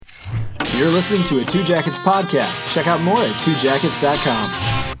You're listening to a Two Jackets podcast. Check out more at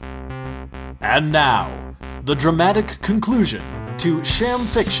twojackets.com. And now, the dramatic conclusion to Sham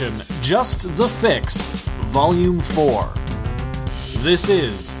Fiction, Just the Fix, Volume 4. This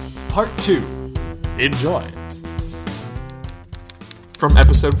is Part 2. Enjoy. From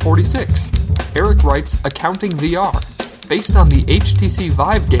episode 46, Eric writes Accounting VR, based on the HTC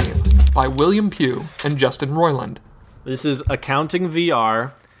Vive game by William Pugh and Justin Roiland. This is Accounting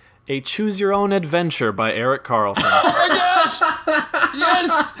VR, a choose-your-own-adventure by Eric Carlson. Oh my gosh!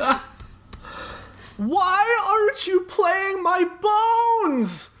 Yes! Why aren't you playing my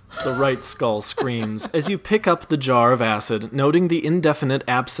bones? The right skull screams as you pick up the jar of acid, noting the indefinite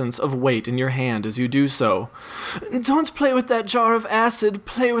absence of weight in your hand as you do so. Don't play with that jar of acid,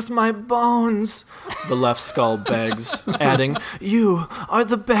 play with my bones, the left skull begs, adding, You are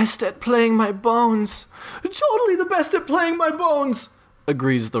the best at playing my bones. Totally the best at playing my bones,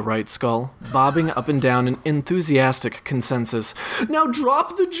 agrees the right skull, bobbing up and down in enthusiastic consensus. Now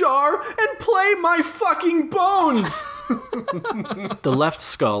drop the jar and play my fucking bones! The left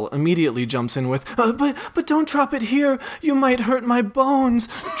skull immediately jumps in with, but don't drop it here, you might hurt my bones.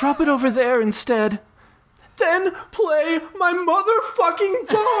 Drop it over there instead. Then play my motherfucking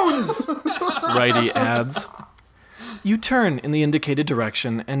bones! Righty adds. You turn in the indicated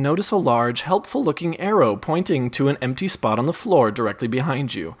direction and notice a large, helpful-looking arrow pointing to an empty spot on the floor directly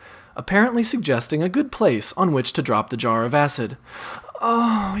behind you, apparently suggesting a good place on which to drop the jar of acid.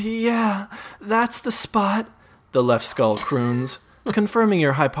 Oh, yeah, that's the spot, the left skull croons, confirming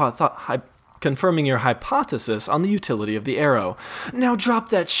your hypothesis on the utility of the arrow. Now drop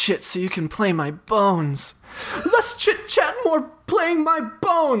that shit so you can play my bones. Let's chit-chat more playing my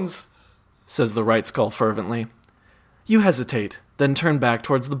bones, says the right skull fervently. You hesitate, then turn back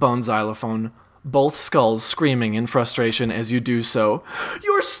towards the bone xylophone, both skulls screaming in frustration as you do so.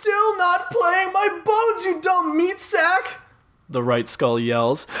 You're still not playing my bones, you dumb meat sack! The right skull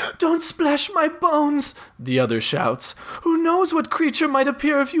yells. Don't splash my bones, the other shouts. Who knows what creature might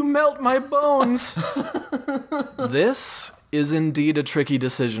appear if you melt my bones? This is indeed a tricky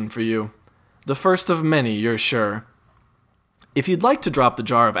decision for you. The first of many, you're sure. If you'd like to drop the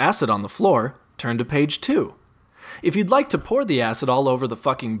jar of acid on the floor, turn to page 2. If you'd like to pour the acid all over the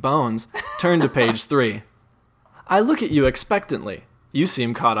fucking bones, turn to page 3. I look at you expectantly. You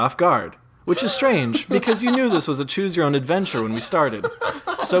seem caught off guard, which is strange because you knew this was a choose-your-own-adventure when we started.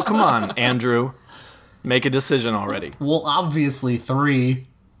 So come on, Andrew. Make a decision already. Well, obviously 3.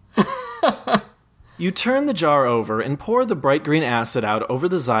 You turn the jar over and pour the bright green acid out over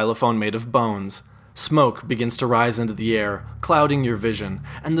the xylophone made of bones. Smoke begins to rise into the air, clouding your vision,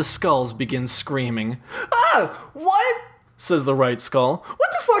 and the skulls begin screaming. Ah! What? Says the right skull. What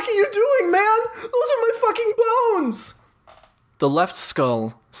the fuck are you doing, man? Those are my fucking bones! The left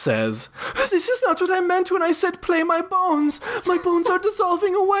skull says, This is not what I meant when I said play my bones. My bones are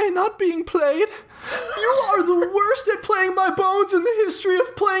dissolving away, not being played. You are the worst at playing my bones in the history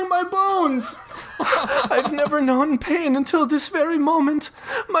of playing my bones. I've never known pain until this very moment.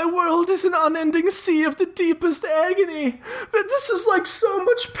 My world is an unending sea of the deepest agony. But this is like so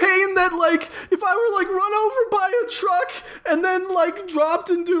much pain that like if I were like run over by a truck and then like dropped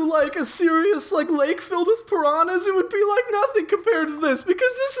into like a serious like lake filled with piranhas, it would be like nothing compared to this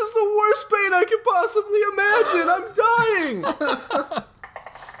because this is the worst pain I could possibly imagine. I'm dying.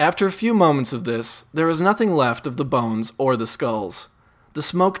 After a few moments of this, there is nothing left of the bones or the skulls. The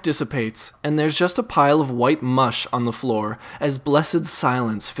smoke dissipates, and there's just a pile of white mush on the floor as blessed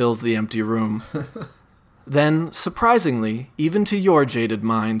silence fills the empty room. Then, surprisingly, even to your jaded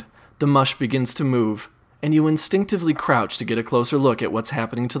mind, the mush begins to move, and you instinctively crouch to get a closer look at what's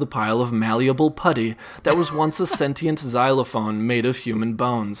happening to the pile of malleable putty that was once a sentient xylophone made of human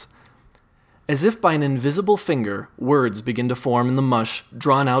bones. As if by an invisible finger, words begin to form in the mush,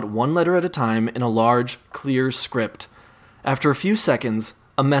 drawn out one letter at a time in a large, clear script. After a few seconds,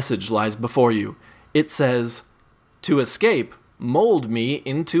 a message lies before you. It says, To escape, mold me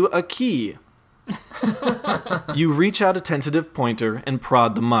into a key. You reach out a tentative pointer and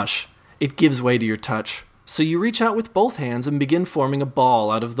prod the mush. It gives way to your touch. So you reach out with both hands and begin forming a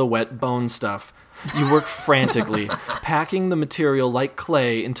ball out of the wet bone stuff. You work frantically, packing the material like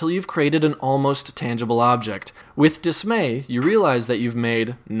clay until you've created an almost tangible object. With dismay, you realize that you've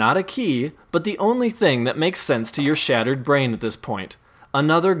made, not a key, but the only thing that makes sense to your shattered brain at this point.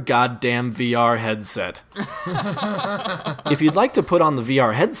 Another goddamn VR headset. If you'd like to put on the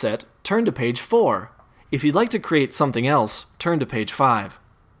VR headset, turn to page 4. If you'd like to create something else, turn to page 5.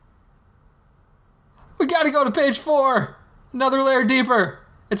 We gotta go to page 4! Another layer deeper!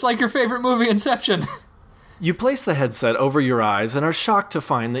 It's like your favorite movie, Inception. You place the headset over your eyes and are shocked to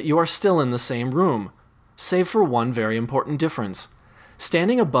find that you are still in the same room, save for one very important difference.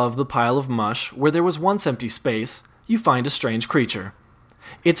 Standing above the pile of mush where there was once empty space, you find a strange creature.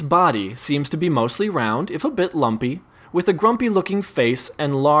 Its body seems to be mostly round, if a bit lumpy, with a grumpy-looking face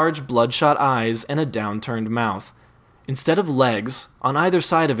and large bloodshot eyes and a downturned mouth. Instead of legs, on either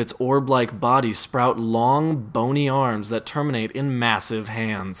side of its orb-like body sprout long, bony arms that terminate in massive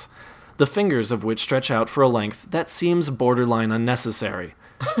hands, the fingers of which stretch out for a length that seems borderline unnecessary.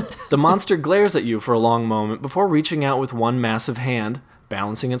 The monster glares at you for a long moment before reaching out with one massive hand,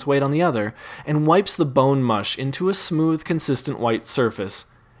 balancing its weight on the other, and wipes the bone mush into a smooth, consistent white surface.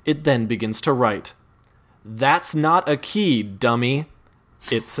 It then begins to write. "That's not a key, dummy,"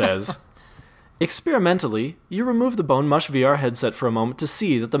 it says. Experimentally, you remove the Bone Mush VR headset for a moment to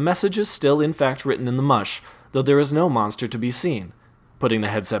see that the message is still in fact written in the mush, though there is no monster to be seen. Putting the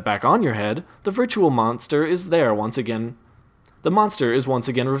headset back on your head, the virtual monster is there once again. The monster is once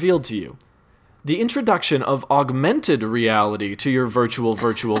again revealed to you. The introduction of augmented reality to your virtual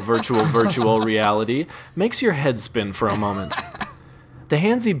reality makes your head spin for a moment. The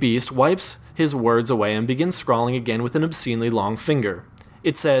handsy beast wipes his words away and begins scrawling again with an obscenely long finger.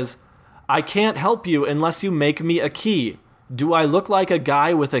 It says, "I can't help you unless you make me a key. Do I look like a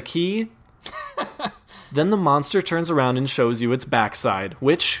guy with a key?" Then the monster turns around and shows you its backside,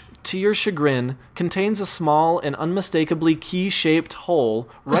 which, to your chagrin, contains a small and unmistakably key-shaped hole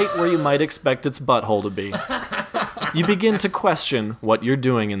right where you might expect its butthole to be. You begin to question what you're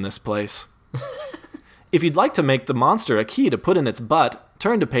doing in this place. If you'd like to make the monster a key to put in its butt,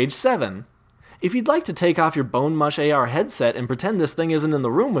 turn to page 7. If you'd like to take off your Bone Mush AR headset and pretend this thing isn't in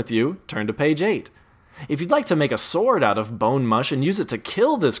the room with you, turn to page 8. If you'd like to make a sword out of bone mush and use it to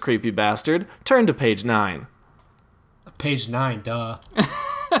kill this creepy bastard, turn to page 9. Page 9, duh.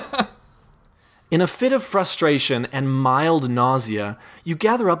 In a fit of frustration and mild nausea, you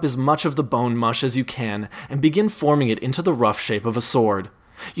gather up as much of the bone mush as you can and begin forming it into the rough shape of a sword.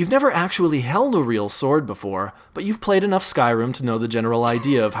 You've never actually held a real sword before, but you've played enough Skyrim to know the general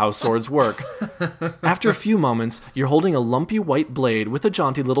idea of how swords work. After a few moments, you're holding a lumpy white blade with a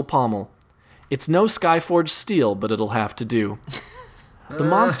jaunty little pommel. It's no Skyforged steel, but it'll have to do. The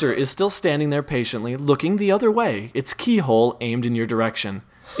monster is still standing there patiently, looking the other way, its keyhole aimed in your direction.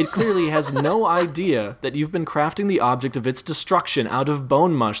 It clearly has no idea that you've been crafting the object of its destruction out of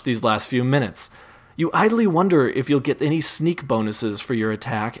bone mush these last few minutes. You idly wonder if you'll get any sneak bonuses for your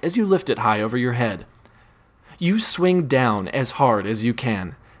attack as you lift it high over your head. You swing down as hard as you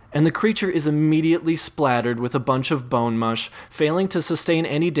can, and the creature is immediately splattered with a bunch of bone mush, failing to sustain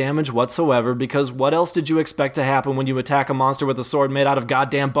any damage whatsoever because what else did you expect to happen when you attack a monster with a sword made out of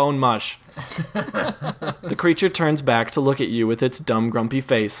goddamn bone mush? The creature turns back to look at you with its dumb, grumpy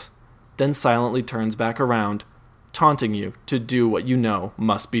face, then silently turns back around, taunting you to do what you know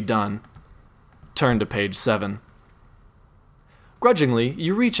must be done. Turn to page 7. Grudgingly,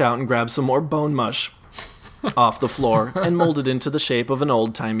 you reach out and grab some more bone mush off the floor and mold it into the shape of an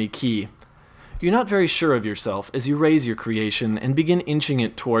old-timey key. You're not very sure of yourself as you raise your creation and begin inching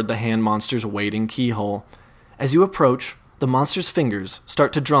it toward the hand monster's waiting keyhole. As you approach, the monster's fingers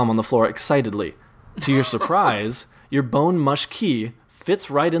start to drum on the floor excitedly. To your surprise, your bone mush key fits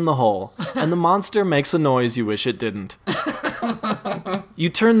right in the hole, and the monster makes a noise you wish it didn't. You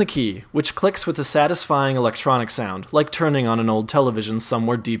turn the key, which clicks with a satisfying electronic sound, like turning on an old television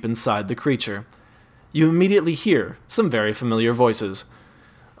somewhere deep inside the creature. You immediately hear some very familiar voices.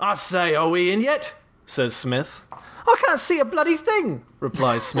 "I say, are we in yet?" says Smith. "I can't see a bloody thing,"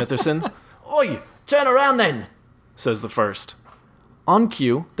 replies Smitherson. "Oi, turn around then," says the first. On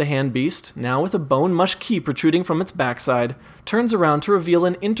cue, the hand beast, now with a bone mush key protruding from its backside, turns around to reveal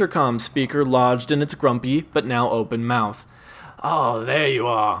an intercom speaker lodged in its grumpy but now open mouth. "Oh, there you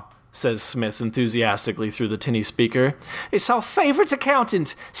are," says Smith enthusiastically through the tinny speaker. "It's our favourite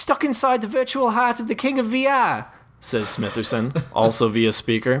accountant, stuck inside the virtual heart of the King of VR," says Smitherson, also via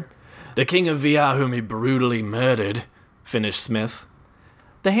speaker. "The King of VR whom he brutally murdered," finished Smith.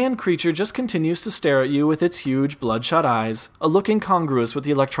 The hand creature just continues to stare at you with its huge, bloodshot eyes, a look incongruous with the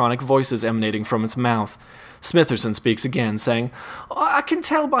electronic voices emanating from its mouth. Smitherson speaks again, saying, "I can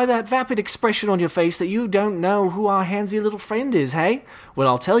tell by that vapid expression on your face that you don't know who our handsy little friend is, hey? Well,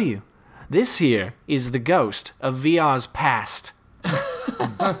 I'll tell you. This here is the ghost of VR's past.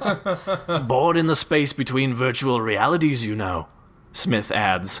 Born in the space between virtual realities, you know," Smith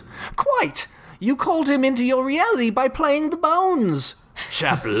adds. "Quite. You called him into your reality by playing the bones."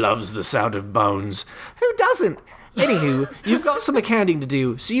 "Chap loves the sound of bones." "Who doesn't? Anywho, you've got some accounting to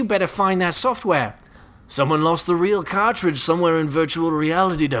do, so you better find that software." "Someone lost the real cartridge somewhere in virtual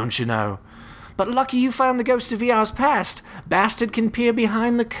reality, don't you know? But lucky you found the ghost of VR's past. Bastard can peer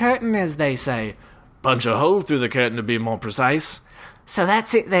behind the curtain, as they say. Punch a hole through the curtain to be more precise. So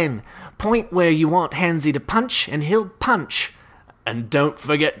that's it then. Point where you want Hansy to punch, and he'll punch. And don't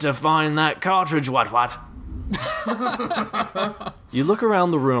forget to find that cartridge, what? You look around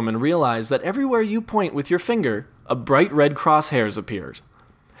the room and realize that everywhere you point with your finger, a bright red crosshairs appears.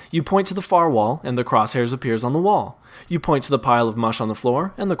 You point to the far wall, and the crosshairs appears on the wall. You point to the pile of mush on the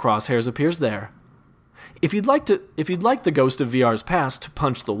floor, and the crosshairs appears there. If you'd like the ghost of VR's past to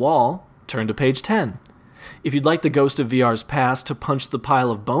punch the wall, turn to page 10. If you'd like the ghost of VR's past to punch the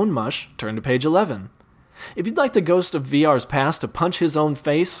pile of bone mush, turn to page 11. If you'd like the ghost of VR's past to punch his own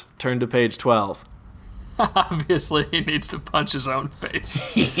face, turn to page 12. Obviously, he needs to punch his own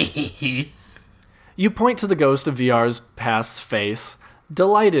face. You point to the ghost of VR's past's face,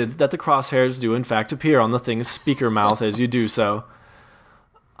 delighted that the crosshairs do in fact appear on the thing's speaker mouth as you do so.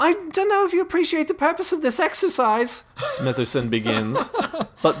 I don't know if you appreciate the purpose of this exercise, Smitherson begins.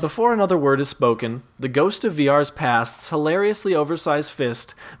 But before another word is spoken, the ghost of VR's past's hilariously oversized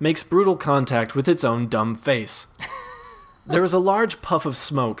fist makes brutal contact with its own dumb face. There is a large puff of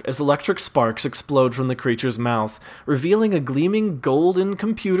smoke as electric sparks explode from the creature's mouth, revealing a gleaming golden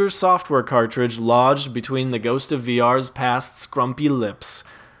computer software cartridge lodged between the ghost of VR's past's grumpy lips.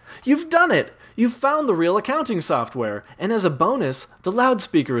 You've done it! You've found the real accounting software, and as a bonus, the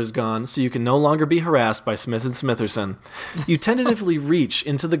loudspeaker is gone, so you can no longer be harassed by Smith and Smitherson. You tentatively reach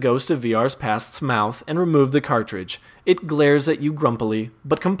into the ghost of VR's past's mouth and remove the cartridge. It glares at you grumpily,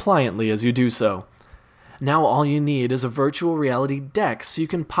 but compliantly as you do so. Now all you need is a virtual reality deck so you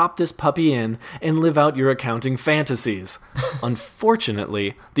can pop this puppy in and live out your accounting fantasies.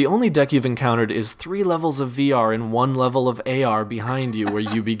 Unfortunately, the only deck you've encountered is 3 levels of VR and 1 level of AR behind you where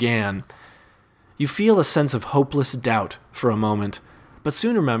you began. You feel a sense of hopeless doubt for a moment, but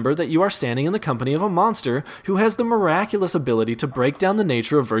soon remember that you are standing in the company of a monster who has the miraculous ability to break down the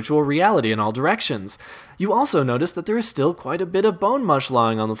nature of virtual reality in all directions. You also notice that there is still quite a bit of bone mush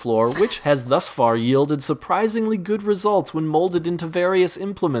lying on the floor, which has thus far yielded surprisingly good results when molded into various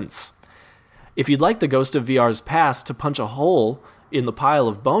implements. If you'd like the ghost of VR's past to punch a hole in the pile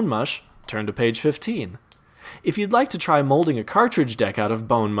of bone mush, turn to page 15. If you'd like to try molding a cartridge deck out of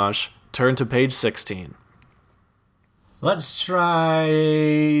bone mush, turn to page 16. Let's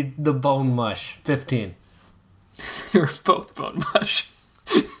try the bone mush. 15. You're both bone mush.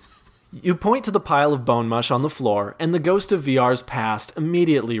 You point to the pile of bone mush on the floor, and the ghost of VR's past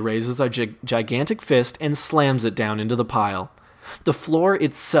immediately raises a gigantic fist and slams it down into the pile. The floor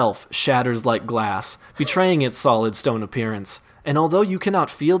itself shatters like glass, betraying its solid stone appearance. And although you cannot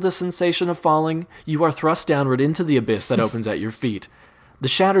feel the sensation of falling, you are thrust downward into the abyss that opens at your feet. The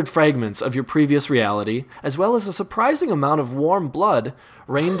shattered fragments of your previous reality, as well as a surprising amount of warm blood,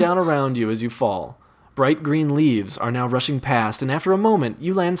 rain down around you as you fall. Bright green leaves are now rushing past, and after a moment,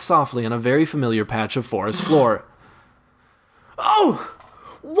 you land softly on a very familiar patch of forest floor. Oh!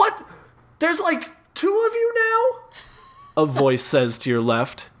 What? There's like 2 of you now? A voice says to your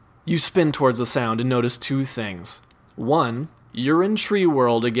left. You spin towards the sound and notice 2 things. 1, you're in tree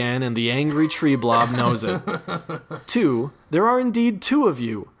world again, and the angry tree blob knows it. 2, there are indeed 2 of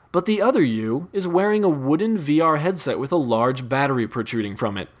you, but the other you is wearing a wooden VR headset with a large battery protruding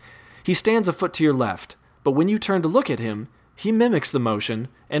from it. He stands a foot to your left, but when you turn to look at him, he mimics the motion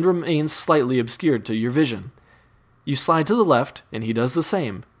and remains slightly obscured to your vision. You slide to the left, and he does the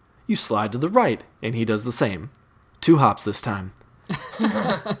same. You slide to the right, and he does the same. 2 hops this time.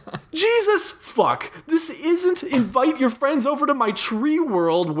 Jesus fuck! This isn't invite your friends over to my tree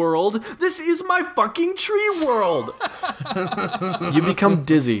world. This is my fucking tree world! You become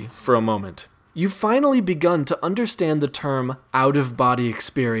dizzy for a moment. You've finally begun to understand the term out-of-body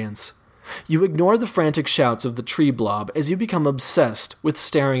experience. You ignore the frantic shouts of the tree blob as you become obsessed with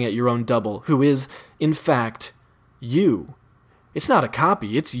staring at your own double, who is, in fact, you. It's not a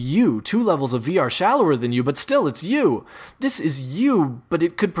copy, it's you, 2 levels of VR shallower than you, but still, it's you. This is you, but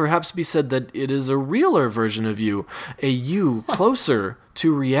it could perhaps be said that it is a realer version of you, a you closer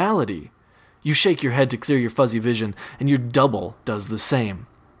to reality. You shake your head to clear your fuzzy vision, and your double does the same.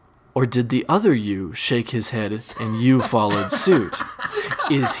 Or did the other you shake his head and you followed suit?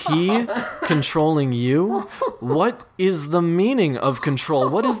 Is he controlling you? What is the meaning of control?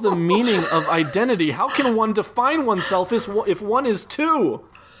 What is the meaning of identity? How can one define oneself if one is 2?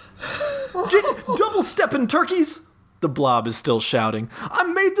 Double stepping turkeys! The blob is still shouting. I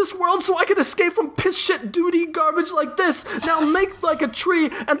made this world so I could escape from piss shit duty garbage like this. Now make like a tree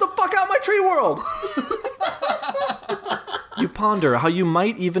and the fuck out my tree world! You ponder how you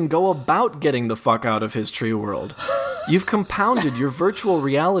might even go about getting the fuck out of his tree world. You've compounded your virtual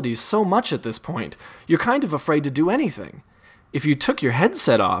reality so much at this point, you're kind of afraid to do anything. If you took your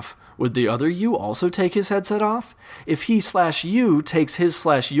headset off, would the other you also take his headset off? If he/you takes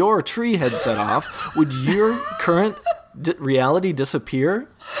his/your tree headset off, would your current reality disappear?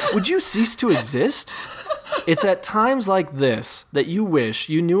 Would you cease to exist? It's at times like this that you wish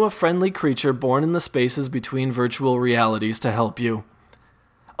you knew a friendly creature born in the spaces between virtual realities to help you.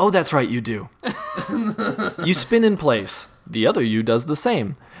 Oh, that's right, you do. You spin in place. The other you does the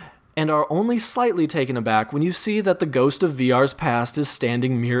same, and are only slightly taken aback when you see that the ghost of VR's past is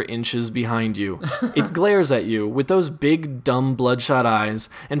standing mere inches behind you. It glares at you with those big, dumb, bloodshot eyes,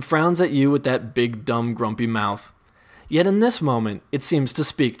 and frowns at you with that big, dumb, grumpy mouth. Yet in this moment, it seems to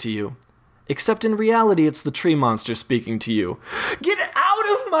speak to you. Except in reality, it's the tree monster speaking to you. Get out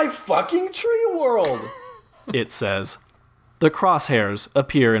of my fucking tree world, it says. The crosshairs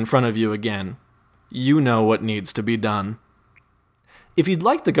appear in front of you again. You know what needs to be done. If you'd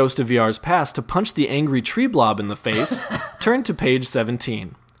like the Ghost of VR's past to punch the angry tree blob in the face, turn to page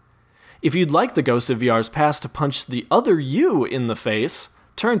 17. If you'd like the Ghost of VR's past to punch the other you in the face,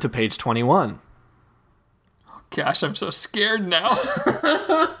 turn to page 21. Gosh, I'm so scared now.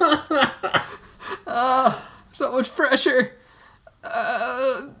 So much pressure.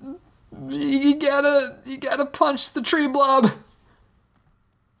 You gotta punch the tree blob.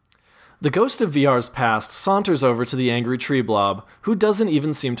 The Ghost of VR's past saunters over to the angry tree blob, who doesn't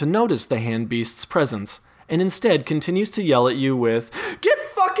even seem to notice the hand beast's presence, and instead continues to yell at you with, "Get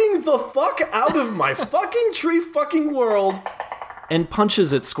fucking the fuck out of my fucking tree fucking world!" and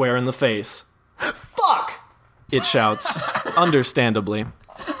punches it square in the face. "Fuck!" it shouts, understandably.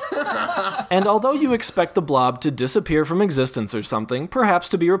 And although you expect the blob to disappear from existence or something, perhaps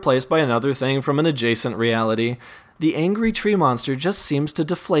to be replaced by another thing from an adjacent reality, the angry tree monster just seems to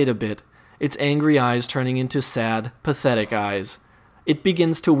deflate a bit, its angry eyes turning into sad, pathetic eyes. It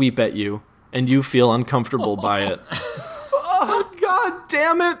begins to weep at you, and you feel uncomfortable by it. Oh, God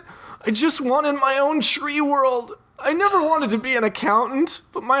damn it! I just wanted my own tree world. I never wanted to be an accountant,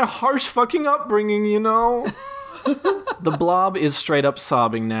 but my harsh fucking upbringing, you know? The blob is straight up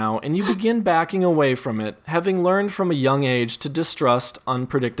sobbing now, and you begin backing away from it, having learned from a young age to distrust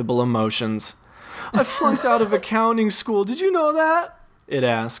unpredictable emotions. I flunked out of accounting school, did you know that? It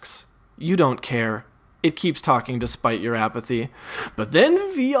asks. You don't care. It keeps talking despite your apathy. But then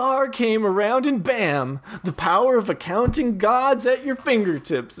VR came around and bam! The power of accounting gods at your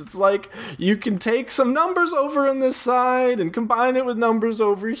fingertips. It's like you can take some numbers over on this side and combine it with numbers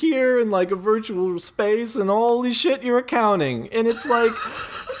over here in like a virtual space, and holy shit, you're accounting. And it's like,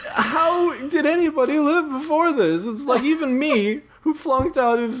 how did anybody live before this? It's like even me, who flunked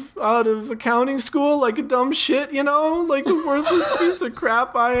out of accounting school like a dumb shit, you know? Like the worthless piece of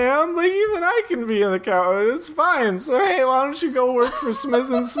crap I am. Like even I can be an accountant. It's fine. So hey, why don't you go work for Smith &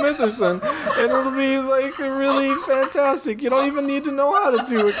 Smitherson? And it'll be like really fantastic. You don't even need to know how to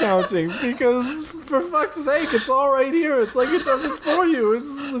do accounting because for fuck's sake, it's all right here. It's like it does it for you.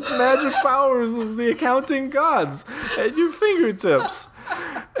 It's magic powers of the accounting gods at your fingertips.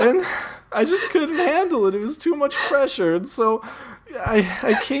 And I just couldn't handle it. It was too much pressure. And so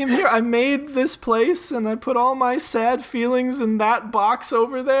I came here, I made this place, and I put all my sad feelings in that box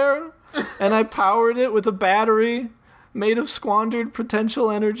over there, and I powered it with a battery made of squandered potential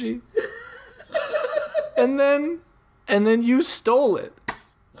energy. And then you stole it.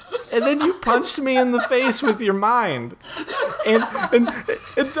 And then you punched me in the face with your mind. And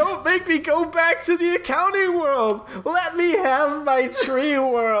don't make me go back to the accounting world. Let me have my tree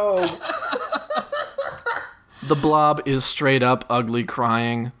world. The blob is straight up ugly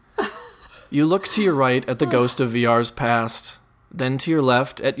crying. You look to your right at the Ghost of VR's past, then to your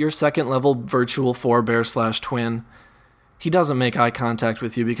left at your second level virtual forebear/twin. He doesn't make eye contact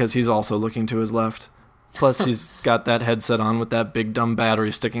with you because he's also looking to his left. Plus he's got that headset on with that big dumb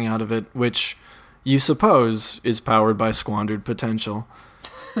battery sticking out of it, which you suppose is powered by squandered potential.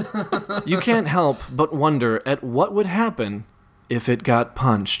 You can't help but wonder at what would happen if it got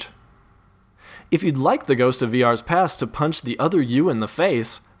punched. If you'd like the Ghost of VR's past to punch the other you in the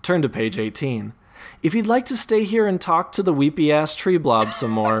face, turn to page 18. If you'd like to stay here and talk to the weepy-ass tree blob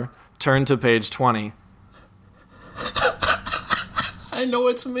some more, turn to page 20. I know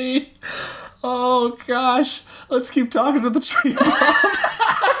it's me. Oh, gosh. Let's keep talking to the tree blob.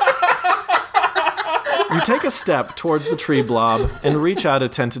 You take a step towards the tree blob and reach out a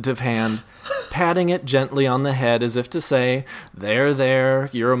tentative hand, patting it gently on the head as if to say, there,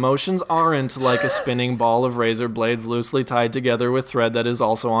 your emotions aren't like a spinning ball of razor blades loosely tied together with thread that is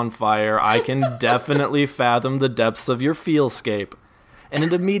also on fire. I can definitely fathom the depths of your feelscape. and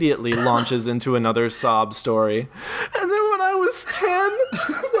it immediately launches into another sob story. And then when I was 10,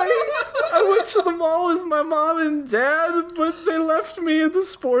 I went to the mall with my mom and dad, but they left me at the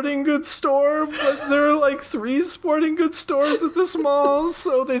sporting goods store, but there are like 3 sporting goods stores at this mall,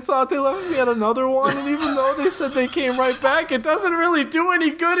 so they thought they left me at another one, and even though they said they came right back, it doesn't really do any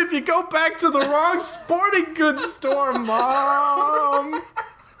good if you go back to the wrong sporting goods store, Mom!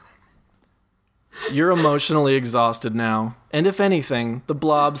 You're emotionally exhausted now, and if anything, the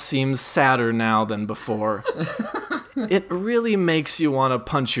blob seems sadder now than before. It really makes you want to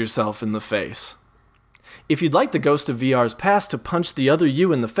punch yourself in the face. If you'd like the Ghost of VR's Past to punch the other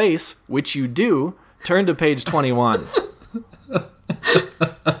you in the face, which you do, turn to page 21.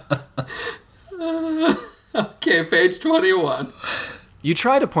 Okay, page 21. You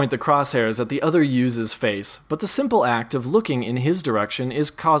try to point the crosshairs at the other you's face, but the simple act of looking in his direction is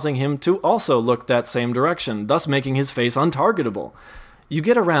causing him to also look that same direction, thus making his face untargetable. You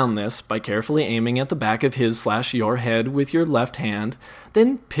get around this by carefully aiming at the back of his/your head with your left hand,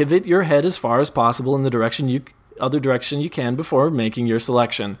 then pivot your head as far as possible in the other direction you can before making your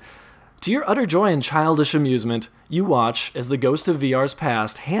selection. To your utter joy and childish amusement, you watch as the Ghost of VR's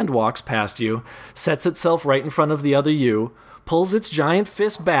Past hand walks past you, sets itself right in front of the other you, pulls its giant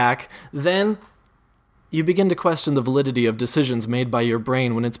fist back, then you begin to question the validity of decisions made by your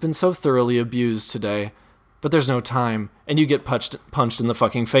brain when it's been so thoroughly abused today. But there's no time, and you get punched in the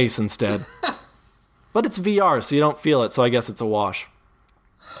fucking face instead. But it's VR, so you don't feel it, so I guess it's a wash.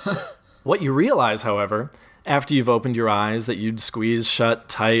 What you realize, however, after you've opened your eyes that you'd squeezed shut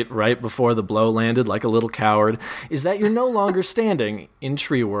tight right before the blow landed like a little coward, is that you're no longer standing in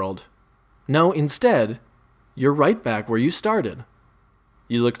Tree World. No, instead, you're right back where you started.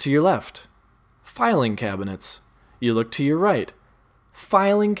 You look to your left. Filing cabinets. You look to your right.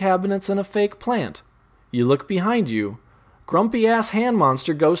 Filing cabinets and a fake plant. You look behind you. Grumpy-ass hand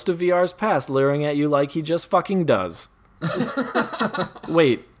monster Ghost of VR's Past leering at you like he just fucking does.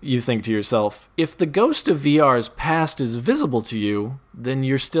 Wait, you think to yourself, if the Ghost of VR's Past is visible to you, then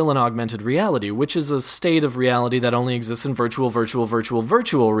you're still in augmented reality, which is a state of reality that only exists in virtual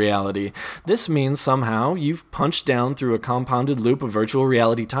reality. This means somehow you've punched down through a compounded loop of virtual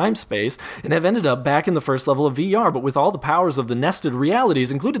reality time-space and have ended up back in the first level of VR, but with all the powers of the nested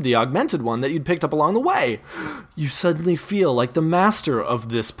realities, including the augmented one that you'd picked up along the way. You suddenly feel like the master of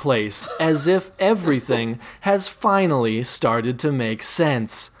this place, as if everything has finally started to make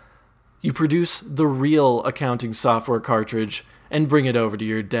sense. You produce the real accounting software cartridge and bring it over to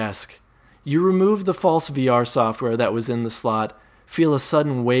your desk. You remove the false VR software that was in the slot, feel a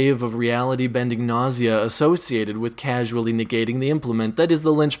sudden wave of reality-bending nausea associated with casually negating the implement that is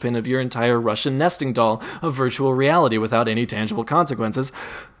the linchpin of your entire Russian nesting doll of virtual reality without any tangible consequences,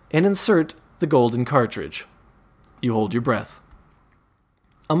 and insert the golden cartridge. You hold your breath.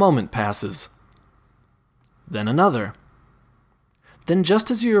 A moment passes. Then another. Then just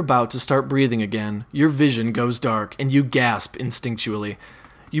as you're about to start breathing again, your vision goes dark and you gasp instinctually.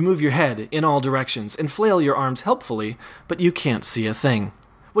 You move your head in all directions and flail your arms helpfully, but you can't see a thing.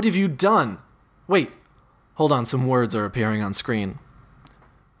 What have you done? Wait, hold on, some words are appearing on screen.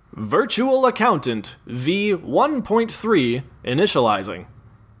 Virtual Accountant V1.3 initializing.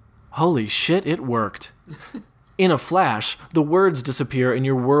 Holy shit, it worked. In a flash, the words disappear and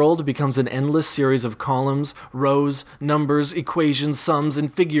your world becomes an endless series of columns, rows, numbers, equations, sums,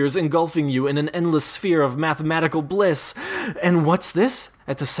 and figures engulfing you in an endless sphere of mathematical bliss. And what's this?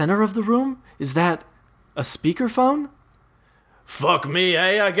 At the center of the room? Is that a speakerphone? Fuck me,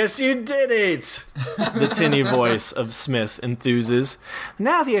 eh? I guess you did it! The tinny voice of Smith enthuses.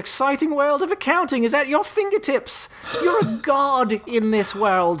 Now the exciting world of accounting is at your fingertips. You're a god in this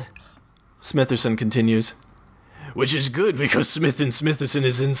world. Smitherson continues. Which is good, because Smith & Smitherson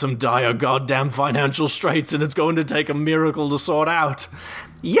is in some dire goddamn financial straits and it's going to take a miracle to sort out.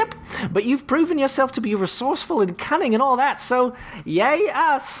 Yep, but you've proven yourself to be resourceful and cunning and all that, so yay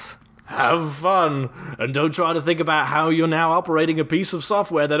us. Have fun, and don't try to think about how you're now operating a piece of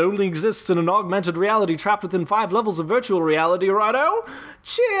software that only exists in an augmented reality trapped within 5 levels of virtual reality, righto?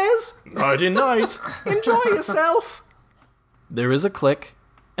 Cheers! Nighty night. Enjoy yourself. There is a click,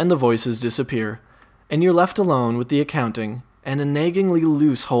 and the voices disappear. And you're left alone with the accounting and a naggingly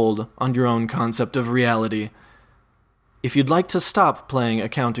loose hold on your own concept of reality. If you'd like to stop playing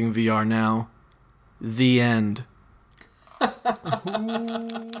Accounting VR now, the end.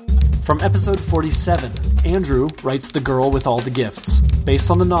 From episode 47, Andrew writes The Girl with All the Gifts,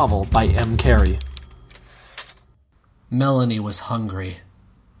 based on the novel by M. Carey. Melanie was hungry,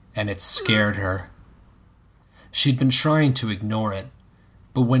 and it scared her. She'd been trying to ignore it,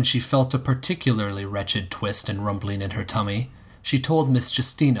 but when she felt a particularly wretched twist and rumbling in her tummy, She told Miss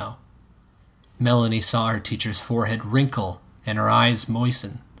Justino. Melanie saw her teacher's forehead wrinkle and her eyes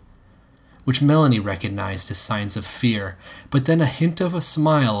moisten, which Melanie recognized as signs of fear, but then a hint of a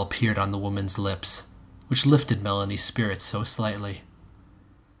smile appeared on the woman's lips, which lifted Melanie's spirits so slightly.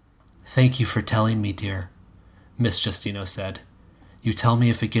 "Thank you for telling me, dear," Miss Justino said. "You tell me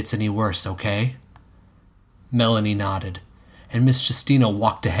if it gets any worse, okay?" Melanie nodded, and Miss Justino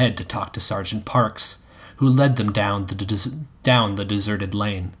walked ahead to talk to Sergeant Parks, who led them down the deserted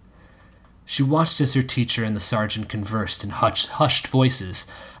lane. She watched as her teacher and the sergeant conversed in hushed voices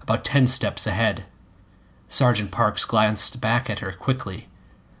about 10 steps ahead. Sergeant Parks glanced back at her quickly.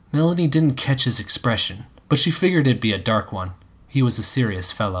 Melanie didn't catch his expression, but she figured it'd be a dark one. He was a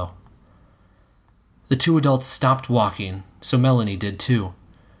serious fellow. The two adults stopped walking, so Melanie did too.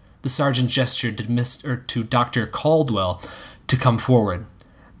 The sergeant gestured to Dr. Caldwell to come forward.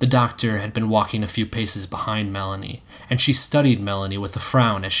 The doctor had been walking a few paces behind Melanie, and she studied Melanie with a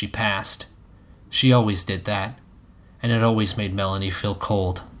frown as she passed. She always did that, and it always made Melanie feel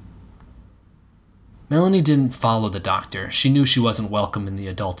cold. Melanie didn't follow the doctor. She knew she wasn't welcome in the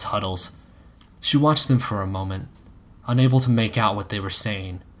adults' huddles. She watched them for a moment, unable to make out what they were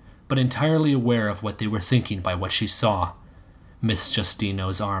saying, but entirely aware of what they were thinking by what she saw. Miss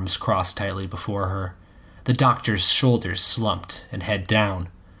Justino's arms crossed tightly before her. The doctor's shoulders slumped and head down.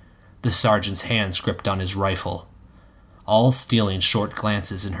 The sergeant's hands gripped on his rifle, all stealing short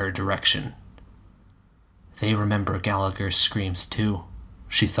glances in her direction. They remember Gallagher's screams too,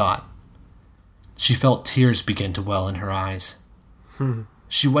 she thought. She felt tears begin to well in her eyes.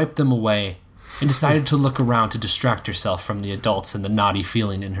 She wiped them away and decided to look around to distract herself from the adults and the knotty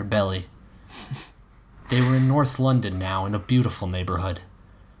feeling in her belly. They were in North London now, in a beautiful neighborhood.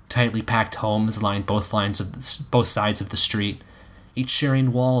 Tightly packed homes lined both sides of the street, each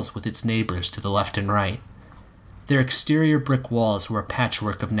sharing walls with its neighbors to the left and right. Their exterior brick walls were a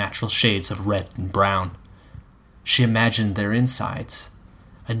patchwork of natural shades of red and brown. She imagined their insides: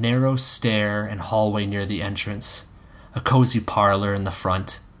 a narrow stair and hallway near the entrance, a cozy parlor in the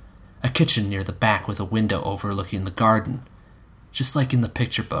front, a kitchen near the back with a window overlooking the garden, just like in the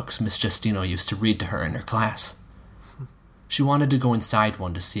picture books Miss Justino used to read to her in her class. She wanted to go inside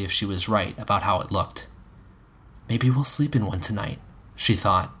one to see if she was right about how it looked. Maybe we'll sleep in one tonight, she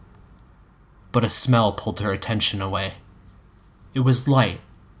thought. But a smell pulled her attention away. It was light,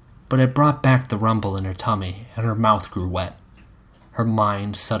 but it brought back the rumble in her tummy, and her mouth grew wet. Her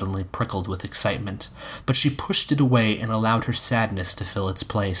mind suddenly prickled with excitement, but she pushed it away and allowed her sadness to fill its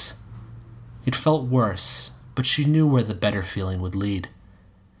place. It felt worse, but she knew where the better feeling would lead.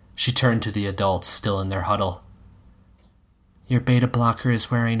 She turned to the adults still in their huddle. "Your beta blocker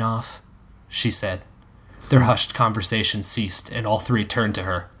is wearing off," she said. Their hushed conversation ceased, and all three turned to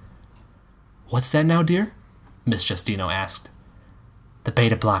her. "What's that now, dear?" Miss Justino asked. "The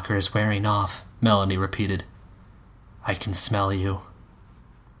beta blocker is wearing off," Melanie repeated. "I can smell you."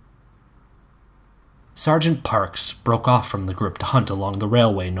 Sergeant Parks broke off from the group to hunt along the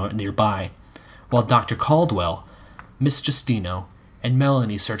railway nearby, while Dr. Caldwell, Miss Justino, and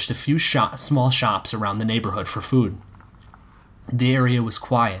Melanie searched a few small shops around the neighborhood for food. The area was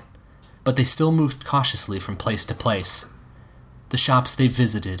quiet, but they still moved cautiously from place to place. The shops they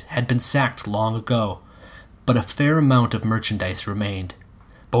visited had been sacked long ago, but a fair amount of merchandise remained,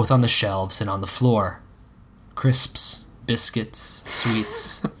 both on the shelves and on the floor. Crisps, biscuits,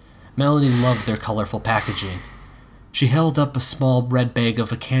 sweets. Melanie loved their colorful packaging. She held up a small red bag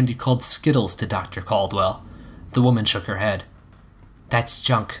of a candy called Skittles to Dr. Caldwell. The woman shook her head. "That's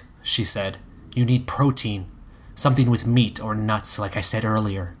junk," she said. "You need protein. Something with meat or nuts, like I said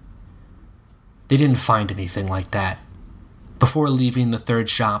earlier." They didn't find anything like that. Before leaving the third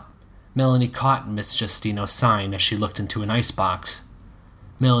shop, Melanie caught Miss Justino's sign as she looked into an icebox.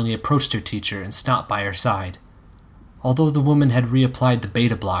 Melanie approached her teacher and stopped by her side. Although the woman had reapplied the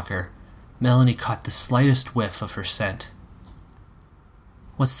beta blocker, Melanie caught the slightest whiff of her scent.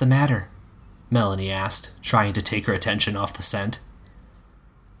 "What's the matter?" Melanie asked, trying to take her attention off the scent.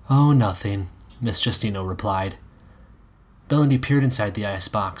 "Oh, nothing," Miss Justino replied. Melanie peered inside the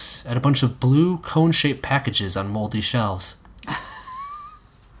icebox at a bunch of blue, cone-shaped packages on moldy shelves.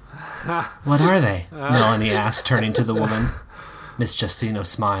 "What are they?" Melanie asked, turning to the woman. Miss Justino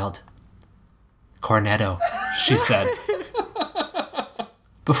smiled. "Cornetto," she said.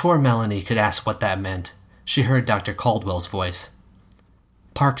 Before Melanie could ask what that meant, she heard Dr. Caldwell's voice.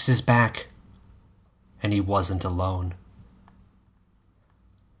 "Parks is back." And he wasn't alone.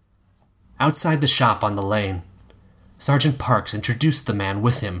 Outside the shop on the lane, Sergeant Parks introduced the man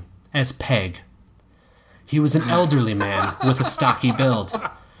with him as Peg. He was an elderly man with a stocky build,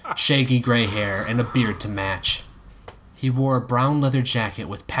 shaggy gray hair, and a beard to match. He wore a brown leather jacket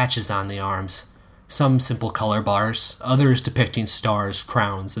with patches on the arms, some simple color bars, others depicting stars,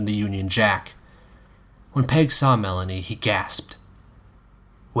 crowns, and the Union Jack. When Peg saw Melanie, he gasped.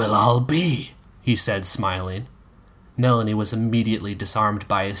 "Well, I'll be," he said, smiling. Melanie was immediately disarmed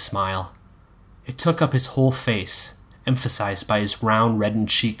by his smile. It took up his whole face, emphasized by his round, reddened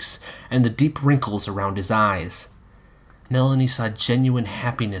cheeks and the deep wrinkles around his eyes. Melanie saw genuine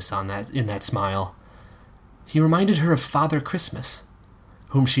happiness in that smile. He reminded her of Father Christmas,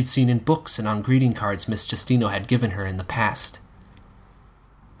 whom she'd seen in books and on greeting cards Miss Justino had given her in the past.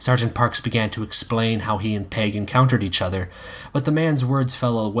 Sergeant Parks began to explain how he and Peg encountered each other, but the man's words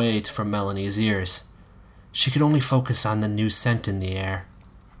fell away from Melanie's ears. She could only focus on the new scent in the air.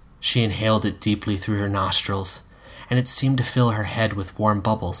 She inhaled it deeply through her nostrils, and it seemed to fill her head with warm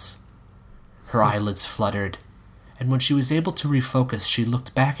bubbles. Her eyelids fluttered, and when she was able to refocus, she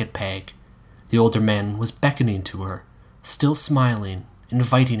looked back at Peg. The older man was beckoning to her, still smiling,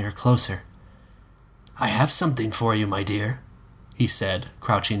 inviting her closer. "I have something for you, my dear," he said,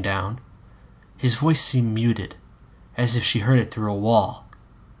 crouching down. His voice seemed muted, as if she heard it through a wall.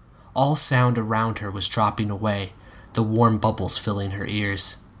 All sound around her was dropping away, the warm bubbles filling her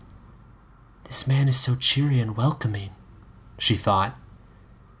ears. "This man is so cheery and welcoming," she thought.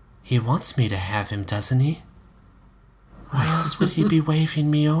 "He wants me to have him, doesn't he? Why else would he be waving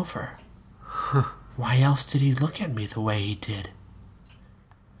me over? Why else did he look at me the way he did?"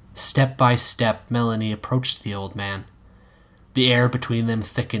 Step by step, Melanie approached the old man. The air between them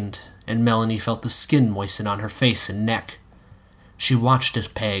thickened, and Melanie felt the skin moisten on her face and neck. She watched as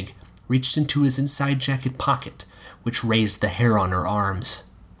Peg reached into his inside jacket pocket, which raised the hair on her arms.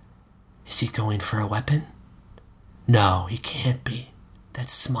 Is he going for a weapon? No, he can't be. That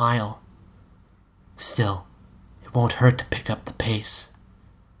smile. Still, it won't hurt to pick up the pace.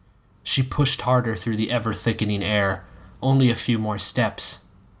 She pushed harder through the ever-thickening air, only a few more steps.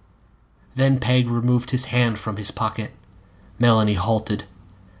 Then Peg removed his hand from his pocket. Melanie halted.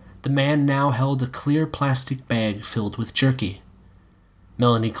 The man now held a clear plastic bag filled with jerky.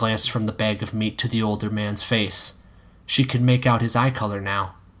 Melanie glanced from the bag of meat to the older man's face. She could make out his eye color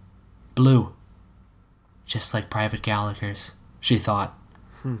now. Blue. Just like Private Gallagher's, she thought.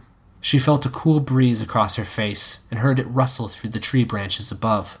 She felt a cool breeze across her face and heard it rustle through the tree branches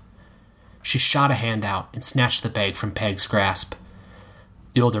above. She shot a hand out and snatched the bag from Peg's grasp.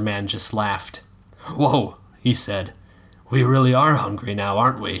 The older man just laughed. "Whoa," he said. "We really are hungry now,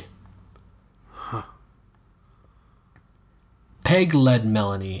 aren't we?" Peg led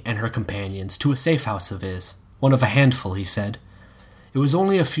Melanie and her companions to a safe house of his, one of a handful, he said. It was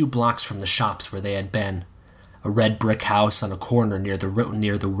only a few blocks from the shops where they had been, a red brick house on a corner near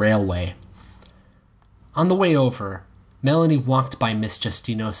the railway. On the way over, Melanie walked by Miss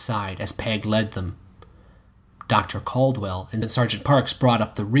Justino's side as Peg led them. Dr. Caldwell and Sergeant Parks brought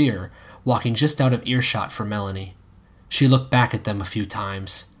up the rear, walking just out of earshot for Melanie. She looked back at them a few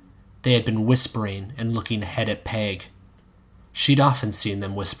times. They had been whispering and looking ahead at Peg. She'd often seen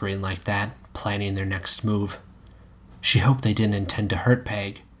them whispering like that, planning their next move. She hoped they didn't intend to hurt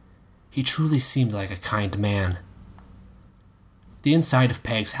Peg. He truly seemed like a kind man. The inside of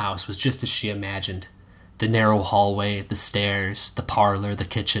Peg's house was just as she imagined. The narrow hallway, the stairs, the parlor, the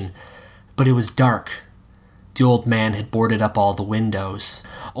kitchen. But it was dark. The old man had boarded up all the windows.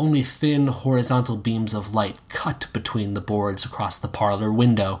 Only thin, horizontal beams of light cut between the boards across the parlor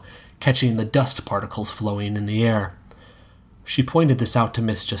window, catching the dust particles flowing in the air. She pointed this out to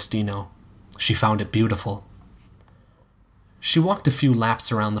Miss Justino. She found it beautiful. She walked a few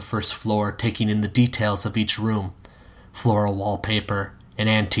laps around the first floor, taking in the details of each room. Floral wallpaper, an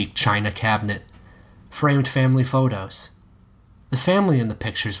antique china cabinet, framed family photos. The family in the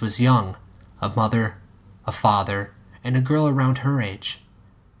pictures was young, a mother, a father, and a girl around her age.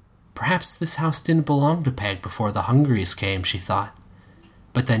 Perhaps this house didn't belong to Peg before the Hungries came, she thought.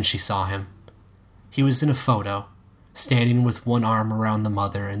 But then she saw him. He was in a photo, standing with one arm around the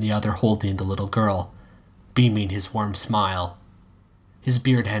mother and the other holding the little girl, beaming his warm smile. His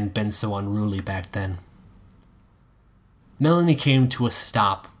beard hadn't been so unruly back then. Melanie came to a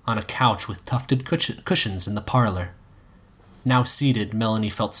stop on a couch with tufted cushions in the parlor. Now seated, Melanie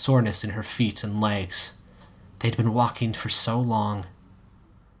felt soreness in her feet and legs. They'd been walking for so long.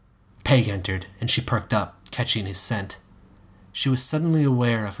 Peg entered, and she perked up, catching his scent. She was suddenly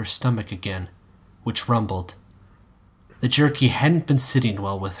aware of her stomach again, which rumbled. The jerky hadn't been sitting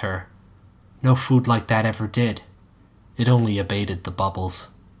well with her. No food like that ever did. It only abated the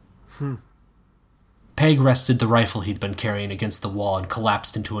bubbles. Peg rested the rifle he'd been carrying against the wall and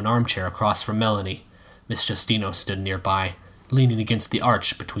collapsed into an armchair across from Melanie. Miss Justino stood nearby, leaning against the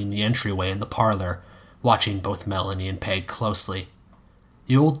arch between the entryway and the parlor, watching both Melanie and Peg closely.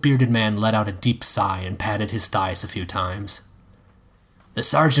 The old bearded man let out a deep sigh and patted his thighs a few times. "The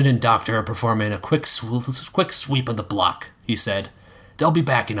sergeant and doctor are performing a quick sweep of the block," he said. "They'll be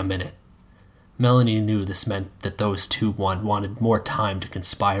back in a minute." Melanie knew this meant that those two wanted more time to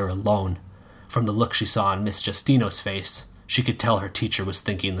conspire alone. From the look she saw on Miss Justino's face, she could tell her teacher was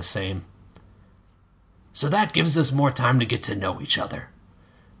thinking the same. "So that gives us more time to get to know each other,"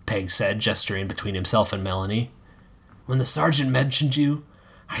 Peg said, gesturing between himself and Melanie. "When the sergeant mentioned you,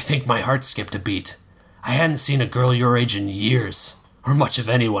 I think my heart skipped a beat. I hadn't seen a girl your age in years, or much of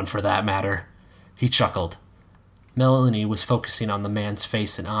anyone for that matter." He chuckled. Melanie was focusing on the man's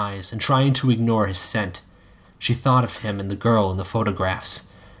face and eyes and trying to ignore his scent. She thought of him and the girl in the photographs,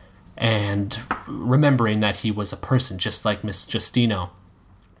 and remembering that he was a person just like Miss Justino.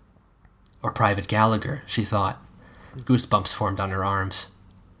 Or Private Gallagher, she thought. Goosebumps formed on her arms.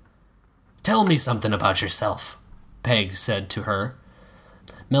 "Tell me something about yourself," Peg said to her.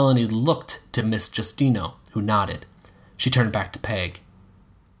 Melanie looked to Miss Justino, who nodded. She turned back to Peg.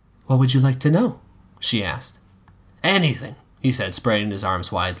 "What would you like to know?" she asked. "Anything," he said, spreading his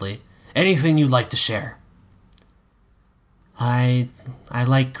arms widely. "Anything you'd like to share." I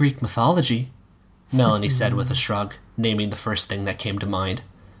like Greek mythology," Melanie said with a shrug, naming the first thing that came to mind.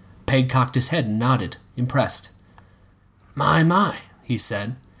 Peg cocked his head and nodded, impressed. My, he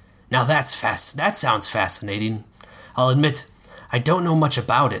said. "Now that sounds fascinating. I'll admit, I don't know much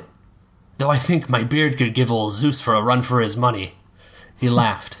about it, though I think my beard could give old Zeus for a run for his money." He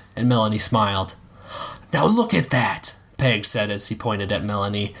laughed, and Melanie smiled. "Now look at that," Peg said as he pointed at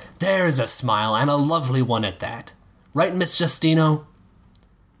Melanie. "There's a smile, and a lovely one at that. Right, Miss Justino?"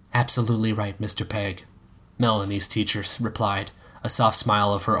 "Absolutely right, Mr. Peg," Melanie's teacher replied, a soft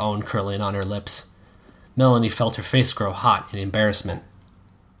smile of her own curling on her lips. Melanie felt her face grow hot in embarrassment.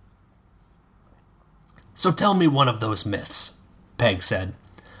 "So tell me one of those myths," Peg said.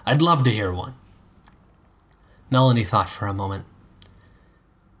 "I'd love to hear one." Melanie thought for a moment.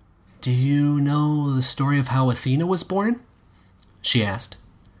 "Do you know the story of how Athena was born?" she asked.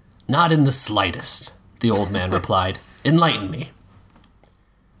 "Not in the slightest," the old man replied. "Enlighten me."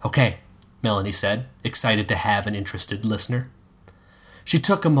 "Okay," Melanie said, excited to have an interested listener. She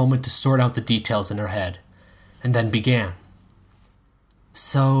took a moment to sort out the details in her head, and then began.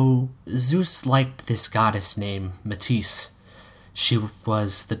 "So, Zeus liked this goddess named Metis. She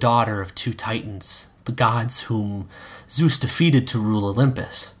was the daughter of two titans, the gods whom Zeus defeated to rule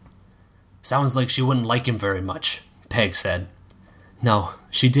Olympus." "Sounds like she wouldn't like him very much," Peg said. "No,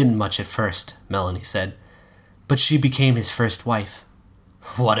 she didn't much at first," Melanie said. "But she became his first wife."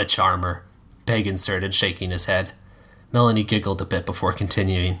 "What a charmer," Peg inserted, shaking his head. Melanie giggled a bit before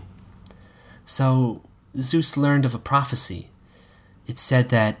continuing. "So, Zeus learned of a prophecy. It said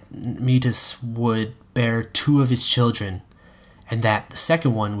that Metis would bear two of his children, and that the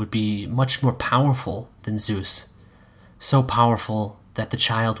second one would be much more powerful than Zeus. So powerful that the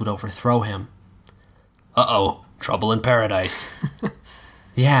child would overthrow him." "Uh-oh, trouble in paradise."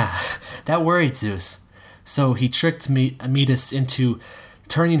 "Yeah, that worried Zeus. So he tricked Metis into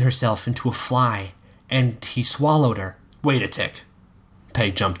turning herself into a fly, and he swallowed her." "Wait a tick."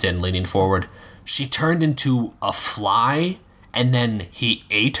 Peg jumped in, leaning forward. "She turned into a fly, and then he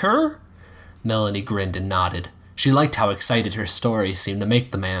ate her?" Melanie grinned and nodded. She liked how excited her story seemed to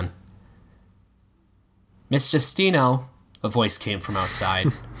make the man. "Miss Justino," a voice came from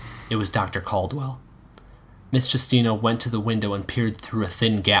outside. It was Dr. Caldwell. Miss Justino went to the window and peered through a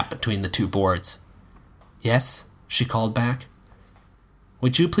thin gap between the two boards. "Yes?" she called back.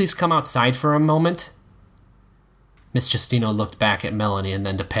 "Would you please come outside for a moment?" Miss Justino looked back at Melanie and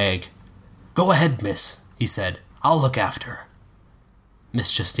then to Peg. "Go ahead, miss," he said. "I'll look after her."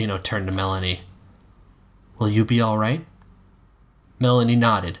 Miss Justino turned to Melanie. "Will you be all right?" Melanie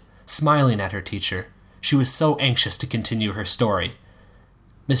nodded, smiling at her teacher. She was so anxious to continue her story.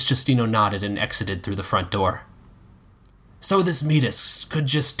 Miss Justino nodded and exited through the front door. "So this Metis could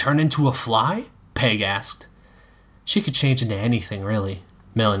just turn into a fly?" Peg asked. "She could change into anything, really,"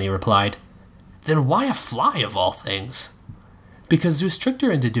 Melanie replied. "Then why a fly of all things?" "Because Zeus tricked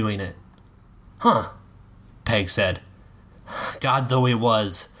her into doing it." "Huh," Peg said. "God though he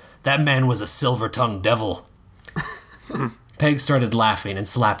was, that man was a silver-tongued devil." Peg started laughing and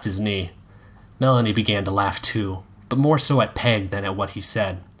slapped his knee. Melanie began to laugh too, but more so at Peg than at what he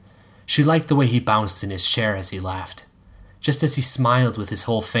said. She liked the way he bounced in his chair as he laughed. Just as he smiled with his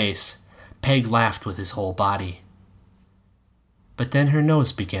whole face, Peg laughed with his whole body. But then her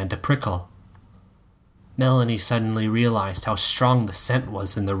nose began to prickle. Melanie suddenly realized how strong the scent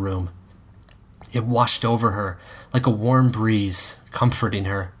was in the room. It washed over her like a warm breeze, comforting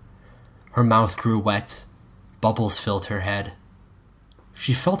her. Her mouth grew wet. Bubbles filled her head.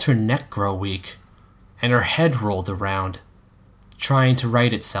 She felt her neck grow weak, and her head rolled around, trying to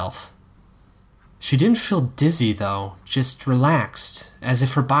right itself. She didn't feel dizzy, though, just relaxed, as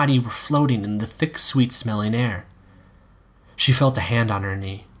if her body were floating in the thick, sweet-smelling air. She felt a hand on her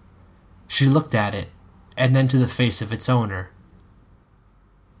knee. She looked at it, and then to the face of its owner.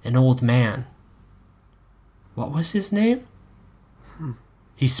 An old man. What was his name?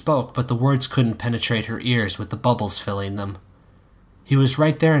 He spoke, but the words couldn't penetrate her ears with the bubbles filling them. He was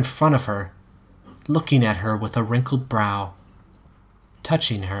right there in front of her, looking at her with a wrinkled brow,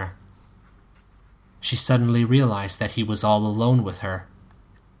 touching her. She suddenly realized that he was all alone with her.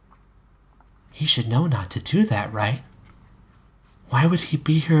 He should know not to do that, right? Why would he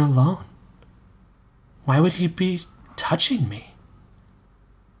be here alone? Why would he be touching me?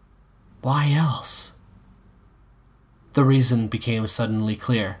 Why else? The reason became suddenly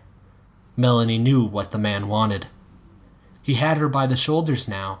clear. Melanie knew what the man wanted. He had her by the shoulders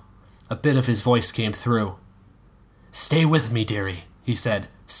now. A bit of his voice came through. "Stay with me, dearie," he said.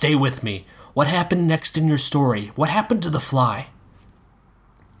 "Stay with me. What happened next in your story? What happened to the fly?"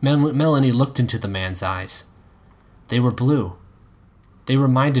 Melanie looked into the man's eyes. They were blue. They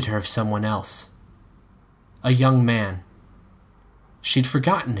reminded her of someone else. A young man. She'd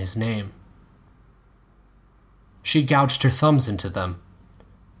forgotten his name. She gouged her thumbs into them.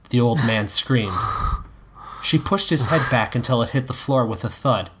 The old man screamed. She pushed his head back until it hit the floor with a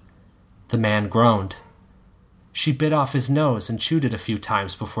thud. The man groaned. She bit off his nose and chewed it a few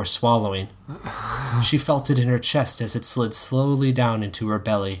times before swallowing. She felt it in her chest as it slid slowly down into her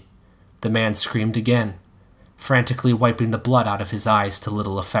belly. The man screamed again, frantically wiping the blood out of his eyes to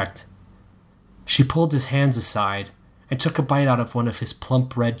little effect. She pulled his hands aside and took a bite out of one of his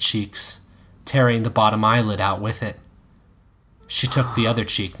plump red cheeks, tearing the bottom eyelid out with it. She took the other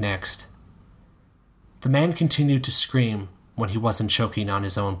cheek next. The man continued to scream when he wasn't choking on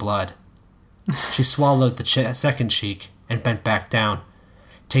his own blood. She swallowed the second cheek and bent back down,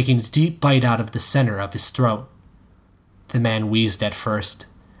 taking a deep bite out of the center of his throat. The man wheezed at first,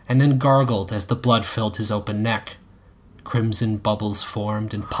 and then gargled as the blood filled his open neck. Crimson bubbles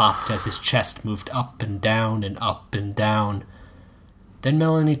formed and popped as his chest moved up and down and up and down. Then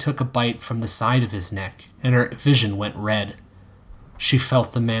Melanie took a bite from the side of his neck, and her vision went red. She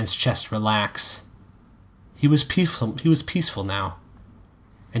felt the man's chest relax. He was peaceful now,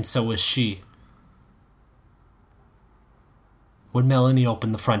 and so was she. When Melanie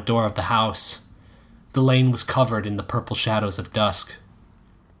opened the front door of the house, the lane was covered in the purple shadows of dusk.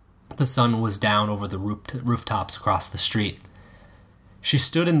 The sun was down over the rooftops across the street. She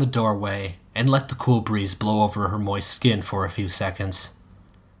stood in the doorway and let the cool breeze blow over her moist skin for a few seconds.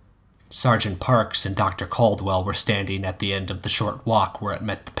 Sergeant Parks and Dr. Caldwell were standing at the end of the short walk where it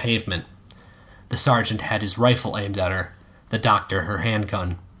met the pavement. The sergeant had his rifle aimed at her, the doctor her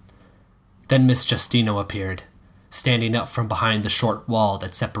handgun. Then Miss Justino appeared, standing up from behind the short wall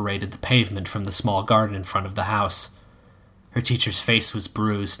that separated the pavement from the small garden in front of the house. Her teacher's face was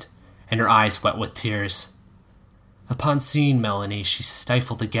bruised, and her eyes wet with tears. Upon seeing Melanie, she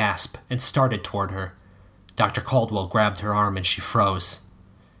stifled a gasp and started toward her. Dr. Caldwell grabbed her arm and she froze.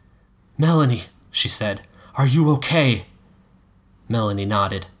 "Melanie," she said, "are you okay?" Melanie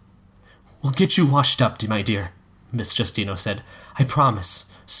nodded. "We'll get you washed up, my dear," Miss Justino said. "I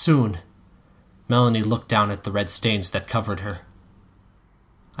promise. Soon." Melanie looked down at the red stains that covered her.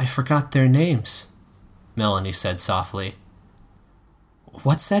 "I forgot their names," Melanie said softly.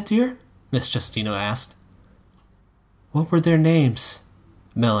 "What's that, dear?" Miss Justino asked. "What were their names?"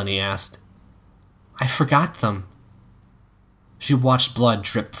 Melanie asked. "I forgot them." She watched blood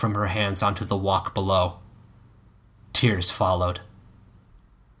drip from her hands onto the walk below. Tears followed.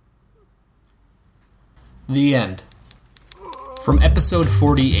 The end. From episode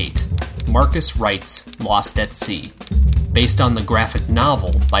 48, Marcus Wright's Lost at Sea, based on the graphic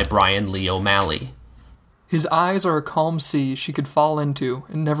novel by Brian Lee O'Malley. His eyes are a calm sea she could fall into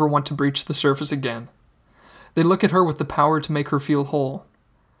and never want to breach the surface again. They look at her with the power to make her feel whole.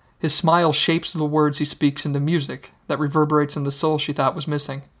 His smile shapes the words he speaks into music that reverberates in the soul she thought was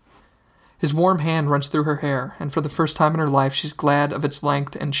missing. His warm hand runs through her hair, and for the first time in her life she's glad of its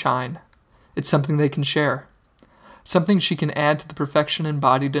length and shine. It's something they can share. Something she can add to the perfection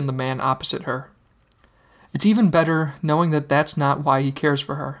embodied in the man opposite her. It's even better knowing that that's not why he cares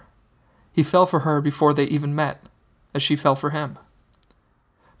for her. He fell for her before they even met, as she fell for him.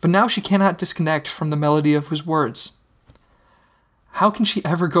 But now she cannot disconnect from the melody of his words. How can she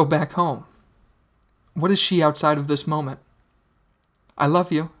ever go back home? What is she outside of this moment? "I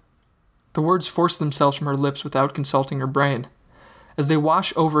love you." The words force themselves from her lips without consulting her brain. As they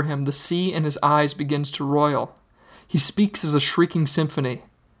wash over him, the sea in his eyes begins to roil. He speaks as a shrieking symphony.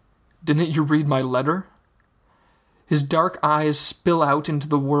 "Didn't you read my letter?" His dark eyes spill out into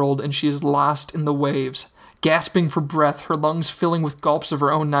the world, and she is lost in the waves, gasping for breath, her lungs filling with gulps of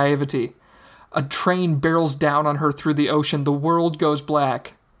her own naivety. A train barrels down on her through the ocean. The world goes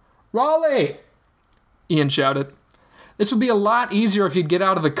black. "Raleigh!" Ian shouted. "This would be a lot easier if you'd get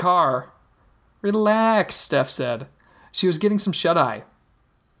out of the car." "Relax," Steph said. She was getting some shut-eye.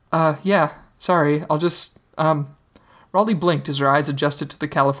 Yeah, sorry, I'll just, Raleigh blinked as her eyes adjusted to the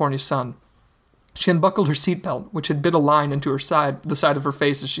California sun. She unbuckled her seatbelt, which had bit a line into the side of her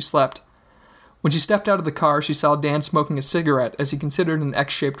face as she slept. When she stepped out of the car, she saw Dan smoking a cigarette as he considered an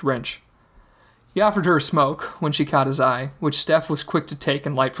X-shaped wrench. He offered her a smoke when she caught his eye, which Steph was quick to take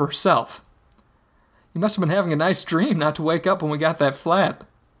and light for herself. "You must have been having a nice dream not to wake up when we got that flat.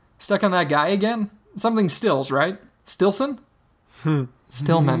 Stuck on that guy again? Something Stills, right? Stilson?"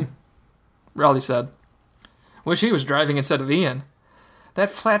 "Stillman," Raleigh said. "Wish he was driving instead of Ian.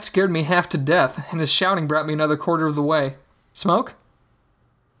 That flat scared me half to death, and his shouting brought me another quarter of the way. Smoke?"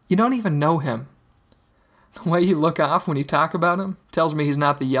 "You don't even know him. The way you look off when you talk about him tells me he's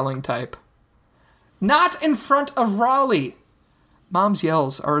not the yelling type." "Not in front of Raleigh!" Mom's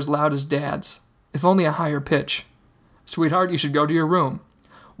yells are as loud as Dad's, if only a higher pitch. "Sweetheart, you should go to your room."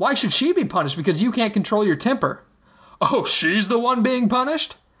 "Why should she be punished because you can't control your temper?" "Oh, she's the one being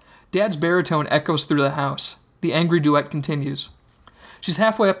punished?" Dad's baritone echoes through the house. The angry duet continues. She's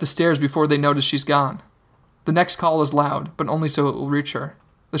halfway up the stairs before they notice she's gone. The next call is loud, but only so it will reach her.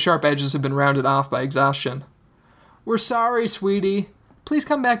 The sharp edges have been rounded off by exhaustion. "We're sorry, sweetie. Please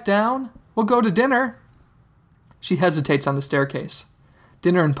come back down. We'll go to dinner." She hesitates on the staircase.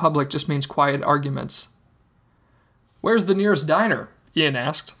 Dinner in public just means quiet arguments. "Where's the nearest diner?" Ian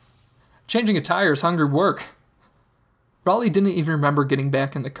asked. "Changing a tire is hungry work." Raleigh didn't even remember getting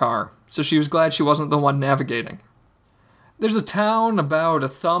back in the car, so she was glad she wasn't the one navigating. "There's a town about a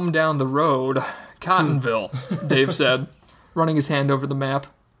thumb down the road, Cottonville," Dave said, running his hand over the map.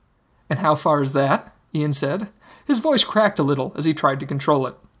 "And how far is that?" Ian said. His voice cracked a little as he tried to control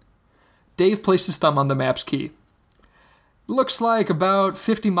it. Dave placed his thumb on the map's key. "Looks like about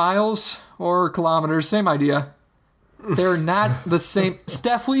 50 miles, or kilometers, same idea." "They're not the same."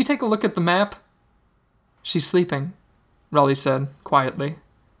 "Steph, will you take a look at the map?" "She's sleeping," Raleigh said, quietly.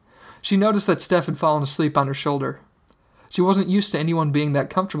 She noticed that Steph had fallen asleep on her shoulder. She wasn't used to anyone being that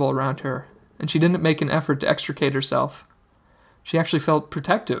comfortable around her, and she didn't make an effort to extricate herself. She actually felt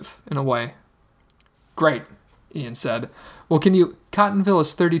protective, in a way. "Great," Ian said. "Well, can you—" "Cottonville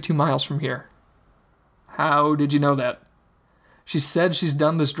is 32 miles from here." "How did you know that?" "She said she's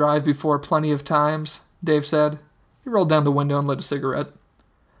done this drive before plenty of times," Dave said. He rolled down the window and lit a cigarette.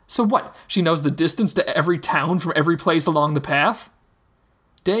 "So what? She knows the distance to every town from every place along the path?"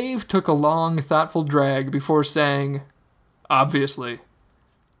 Dave took a long, thoughtful drag before saying, "Obviously."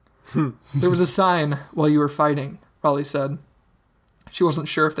 "There was a sign while you were fighting," Raleigh said. She wasn't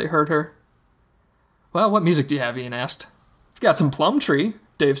sure if they heard her. "Well, what music do you have?" Ian asked. "I've got some Plumtree,"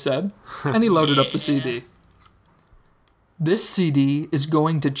 Dave said, and he loaded up the CD. "This CD is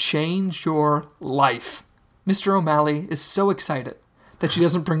going to change your life." Mr. O'Malley is so excited that she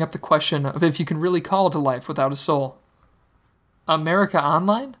doesn't bring up the question of if you can really call it a life without a soul. "America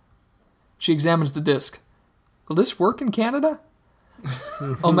Online?" She examines the disc. "Will this work in Canada?"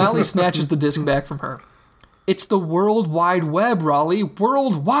 O'Malley snatches the disc back from her. "It's the World Wide Web, Raleigh.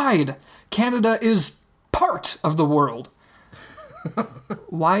 Worldwide! Canada is part of the world."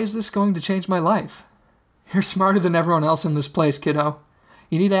 "Why is this going to change my life?" "You're smarter than everyone else in this place, kiddo.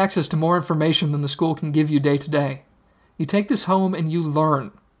 You need access to more information than the school can give you day to day. You take this home and you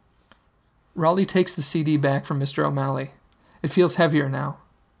learn." Raleigh takes the CD back from Mr. O'Malley. It feels heavier now.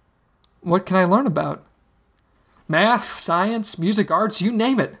 "What can I learn about?" "Math, science, music, arts, you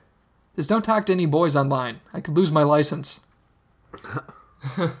name it. Just don't talk to any boys online. I could lose my license."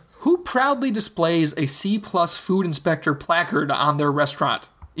 "Who proudly displays a C+ food inspector placard on their restaurant?"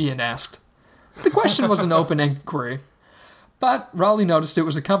 Ian asked. The question was an open inquiry, but Raleigh noticed it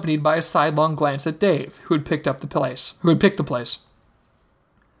was accompanied by a sidelong glance at Dave, who had picked the place.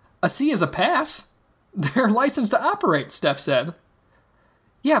 "A C is a pass. They're licensed to operate," Steph said.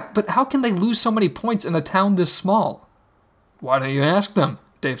 "Yeah, but how can they lose so many points in a town this small?" "Why don't you ask them?"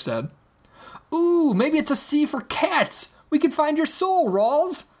 Dave said. "Ooh, maybe it's a C for cats. We could find your soul,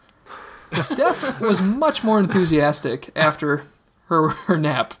 Rawls." Steph was much more enthusiastic after her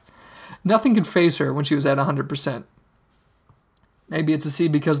nap. Nothing could faze her when she was at 100%. "Maybe it's a C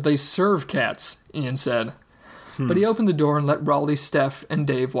because they serve cats," Ian said. But he opened the door and let Raleigh, Steph, and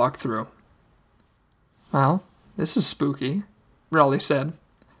Dave walk through. "Well, this is spooky." Raleigh said.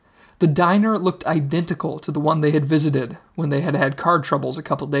 The diner looked identical to the one they had visited when they had had car troubles a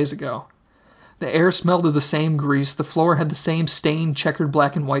couple days ago. The air smelled of the same grease, the floor had the same stained checkered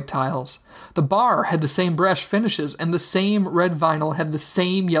black and white tiles. The bar had the same brash finishes, and the same red vinyl had the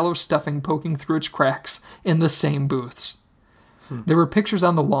same yellow stuffing poking through its cracks in the same booths. There were pictures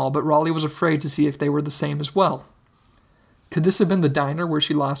on the wall, but Raleigh was afraid to see if they were the same as well. Could this have been the diner where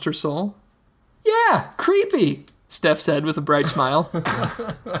she lost her soul? Yeah, creepy, Steph said with a bright smile.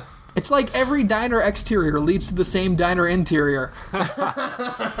 It's like every diner exterior leads to the same diner interior.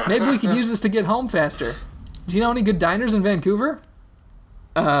 Maybe we could use this to get home faster. Do you know any good diners in Vancouver?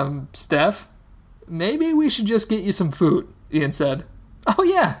 Steph? Maybe we should just get you some food, Ian said. Oh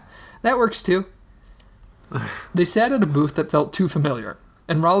yeah, that works too. They sat at a booth that felt too familiar,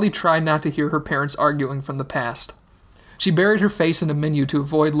 and Raleigh tried not to hear her parents arguing from the past. She buried her face in a menu to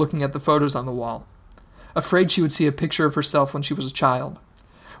avoid looking at the photos on the wall, afraid she would see a picture of herself when she was a child,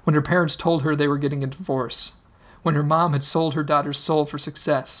 when her parents told her they were getting a divorce, when her mom had sold her daughter's soul for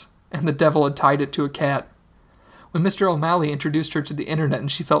success, and the devil had tied it to a cat, when Mr. O'Malley introduced her to the internet and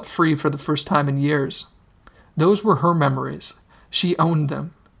she felt free for the first time in years. Those were her memories. She owned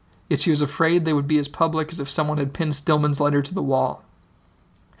them. Yet she was afraid they would be as public as if someone had pinned Stillman's letter to the wall.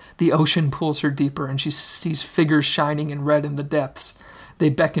 The ocean pulls her deeper, and she sees figures shining in red in the depths. They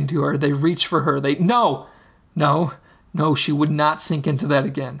beckon to her. They reach for her. No, she would not sink into that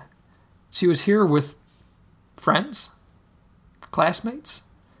again. She was here with friends? Classmates?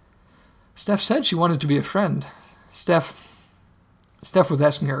 Steph said she wanted to be a friend. Steph was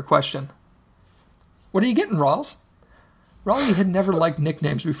asking her a question. What are you getting, Rawls? Raleigh had never liked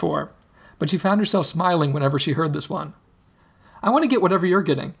nicknames before, but she found herself smiling whenever she heard this one. I want to get whatever you're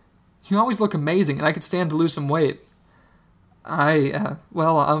getting. You always look amazing, and I could stand to lose some weight. I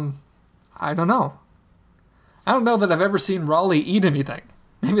don't know. I don't know that I've ever seen Raleigh eat anything.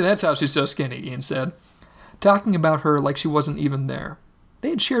 Maybe that's how she's so skinny, Ian said, talking about her like she wasn't even there. They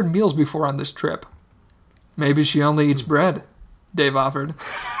had shared meals before on this trip. Maybe she only eats bread, Dave offered.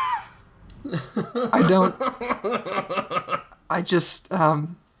 That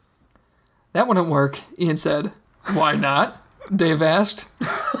wouldn't work, Ian said. Why not? Dave asked.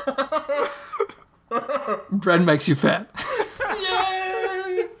 Bread makes you fat.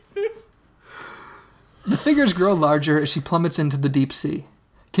 Yay! The figures grow larger as she plummets into the deep sea.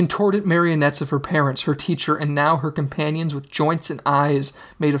 Contorted marionettes of her parents, her teacher, and now her companions with joints and eyes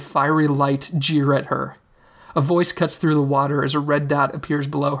made of fiery light jeer at her. A voice cuts through the water as a red dot appears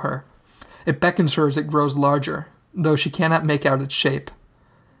below her. It beckons her as it grows larger, though she cannot make out its shape.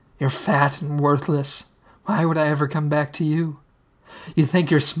 You're fat and worthless. Why would I ever come back to you? You think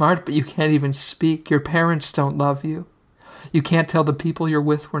you're smart, but you can't even speak. Your parents don't love you. You can't tell the people you're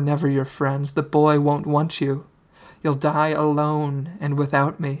with were never your friends. The boy won't want you. You'll die alone and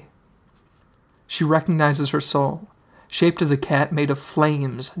without me. She recognizes her soul, shaped as a cat made of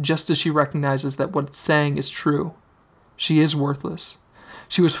flames, just as she recognizes that what it's saying is true. She is worthless.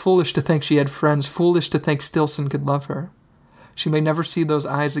 She was foolish to think she had friends, foolish to think Stillson could love her. She may never see those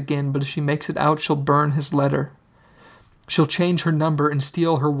eyes again, but if she makes it out, she'll burn his letter. She'll change her number and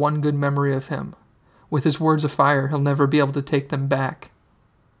steal her one good memory of him. With his words of fire, he'll never be able to take them back.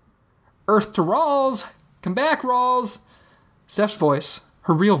 Earth to Rawls! Come back, Rawls! Steph's voice,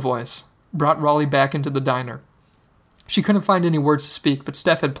 her real voice, brought Raleigh back into the diner. She couldn't find any words to speak, but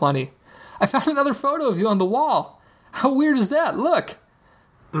Steph had plenty. I found another photo of you on the wall. How weird is that? Look!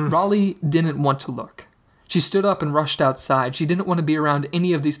 Raleigh didn't want to look. She stood up and rushed outside. She didn't want to be around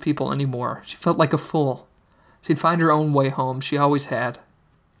any of these people anymore. She felt like a fool. She'd find her own way home. She always had.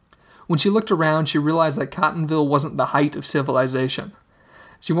 When she looked around, she realized that Cottonville wasn't the height of civilization.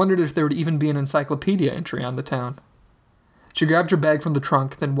 She wondered if there would even be an encyclopedia entry on the town. She grabbed her bag from the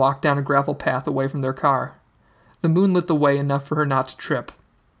trunk, then walked down a gravel path away from their car. The moon lit the way enough for her not to trip.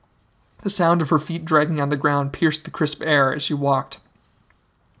 The sound of her feet dragging on the ground pierced the crisp air as she walked.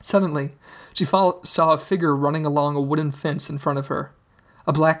 Suddenly, she saw a figure running along a wooden fence in front of her,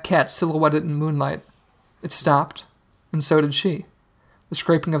 a black cat silhouetted in moonlight. It stopped, and so did she. The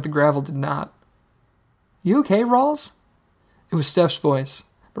scraping of the gravel did not. You okay, Rawls? It was Steph's voice,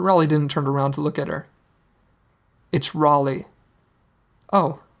 but Raleigh didn't turn around to look at her. It's Raleigh.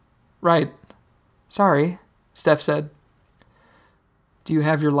 Oh, right. Sorry, Steph said. Do you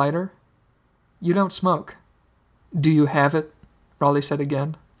have your lighter? You don't smoke. Do you have it? Raleigh said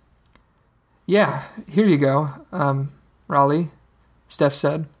again. Yeah, here you go, Raleigh, Steph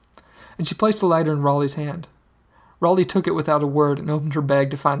said, and she placed the lighter in Raleigh's hand. Raleigh took it without a word and opened her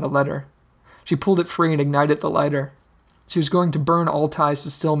bag to find the letter. She pulled it free and ignited the lighter. She was going to burn all ties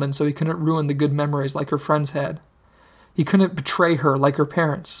to Stillman so he couldn't ruin the good memories like her friends had. He couldn't betray her like her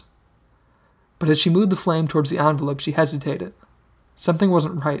parents. But as she moved the flame towards the envelope, she hesitated. Something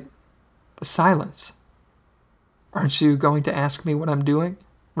wasn't right. The silence. "Aren't you going to ask me what I'm doing?"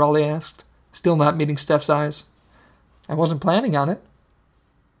 Raleigh asked, still not meeting Steph's eyes. "I wasn't planning on it."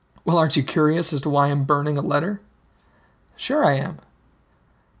 "Well, aren't you curious as to why I'm burning a letter?" "Sure I am."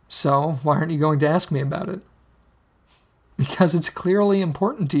 "So, why aren't you going to ask me about it?" "Because it's clearly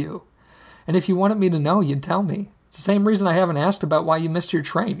important to you. And if you wanted me to know, you'd tell me. It's the same reason I haven't asked about why you missed your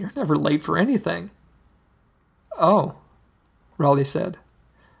train. You're never late for anything." "Oh," Raleigh said.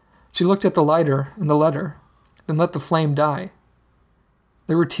 She looked at the lighter and the letter, then let the flame die.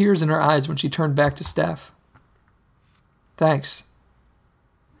 There were tears in her eyes when she turned back to Steph. "Thanks."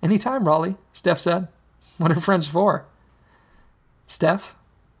 "Any time, Raleigh," Steph said. "What are friends for?" "Steph?"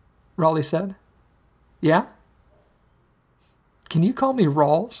 Raleigh said. "Yeah?" "Can you call me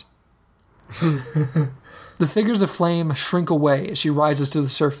Rawls?" The figures of flame shrink away as she rises to the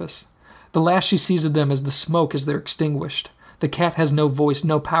surface. The last she sees of them is the smoke as they're extinguished. The cat has no voice,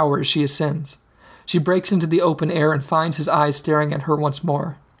 no power as she ascends. She breaks into the open air and finds his eyes staring at her once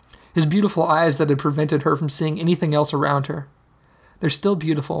more. His beautiful eyes that had prevented her from seeing anything else around her. They're still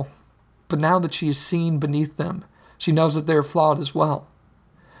beautiful, but now that she is seen beneath them, she knows that they are flawed as well.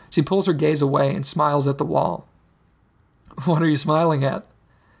 She pulls her gaze away and smiles at the wall. "What are you smiling at?"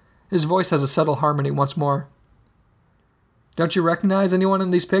 His voice has a subtle harmony once more. "Don't you recognize anyone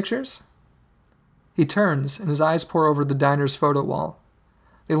in these pictures?" He turns, and his eyes pour over the diner's photo wall.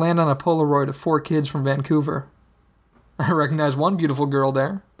 They land on a Polaroid of 4 kids from Vancouver. "I recognize one beautiful girl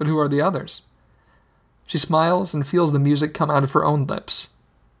there, but who are the others?" She smiles and feels the music come out of her own lips.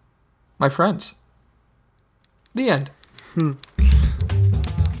 "My friends." The end.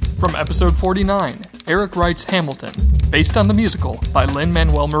 From episode 49, Eric writes Hamilton, based on the musical by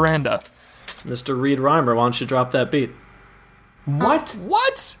Lin-Manuel Miranda. Mr. Reed Reimer, why don't you drop that beat? What?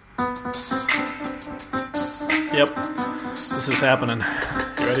 Yep, this is happening.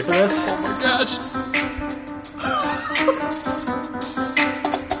 You ready for this? Oh my gosh.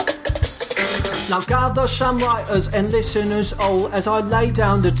 Now gather some writers and listeners all as I lay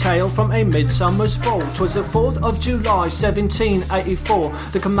down the tale from A Midsummer's Ball. 'Twas the 4th of July 1784.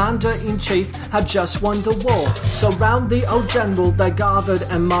 The commander-in-chief had just won the war. So round the old general they gathered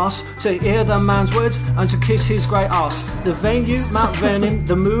en masse to hear the man's words and to kiss his grey ass. The venue, Mount Vernon,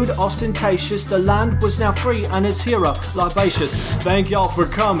 the mood ostentatious. The land was now free and its hero libacious. "Thank y'all for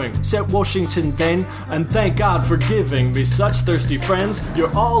coming," said Washington then, "and thank God for giving me such thirsty friends.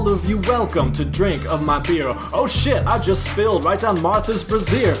 You're all of you welcome to drink of my beer." Oh shit, I just spilled right down Martha's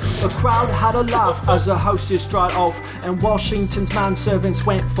brassiere. The crowd had a laugh as the hostess dried off, and Washington's manservants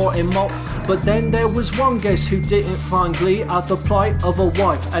went for a mop. But then there was one guest who didn't find glee at the plight of a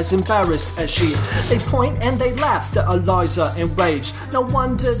wife as embarrassed as she. They point and they laugh, said Eliza enraged. "No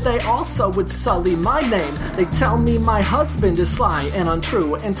wonder they also would sully my name. They tell me my husband is sly and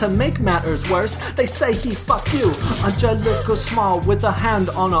untrue, and to make matters worse, they say he fucked you." Angelica smiled with a hand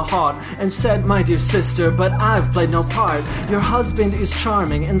on her heart and said, "My dear sister, but I've played no part. Your husband is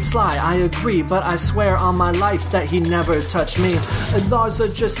charming and sly, I agree, but I swear on my life that he never touched me."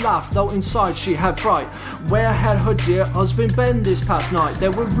 Eliza just laughed, though inside she had fright. Where had her dear husband been this past night?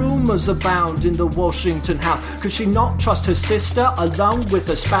 There were rumors abound in the Washington house. Could she not trust her sister alone with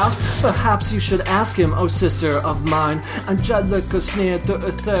her spouse? "Perhaps you should ask him, oh sister of mine." Angelica sneered through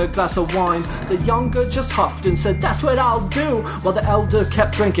a third glass of wine. The younger just huffed and said, "That's what I'll do," while the elder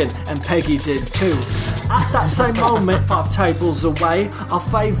kept drinking, and Peggy did too. At that same moment, 5 tables away, our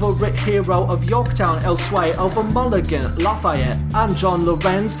favourite hero of Yorktown elsewhere over Mulligan, Lafayette, and John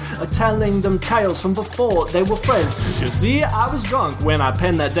Lorenz are telling them tales from before they were friends. "You see, I was drunk when I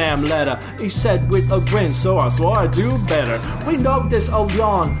penned that damn letter," he said with a grin, "so I swore I'd do better." "We know this, old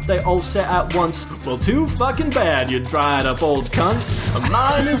yawn," they all said at once. "Well, too fucking bad, you dried up old cunts.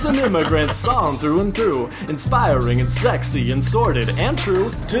 Mine is an immigrant song through and through, inspiring and sexy and sordid and true.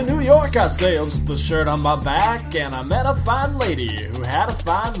 To New York I sailed, just the shirt on my back, and I met a fine lady who had a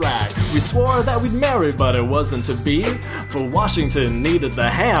fine rack. We swore that we'd marry, but it wasn't to be, for Washington needed the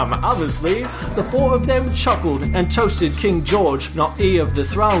ham, obviously." The 4 of them chuckled and toasted King George, not he of the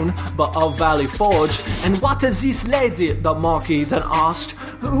throne, but of Valley Forge. "And what of this lady?" the Marquis then asked.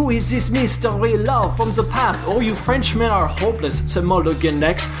 "Who is this mystery love from the past?" "Oh, you Frenchmen are hopeless," said Mulligan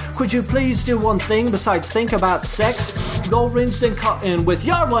next. "Could you please do one thing besides think about sex?" Lawrence then cut in with,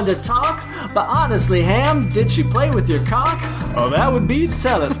 "You're one to talk, but honestly, Ham, did she play with your cock?" Oh, that would be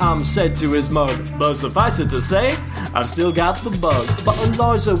telling, said to his mug. But suffice it to say, I've still got the bug. But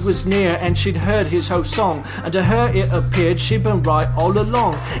Eliza was near and she'd heard his whole song, and to her it appeared she'd been right all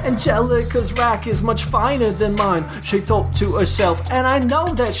along. Angelica's rack is much finer than mine, she thought to herself, and I know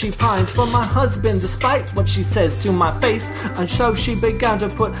that she pines for my husband despite what she says to my face. And so she began to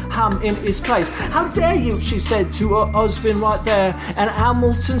put Ham in his place. How dare you, she said to her husband right there, and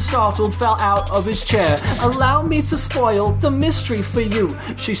Hamilton startled fell out of his chair. Allow me to spoil the mystery for you,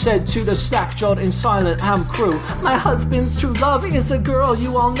 she said to the slack-jawed and silent Ham crew. My husband's true love is a girl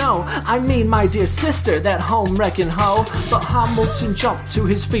you all know, I mean my dear sister, that home-wrecking hoe. But Hamilton jumped to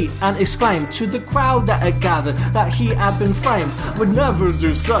his feet and exclaimed to the crowd that had gathered that he had been framed. Would never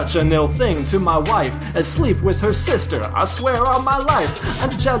do such an ill thing to my wife as sleep with her sister, I swear on my life.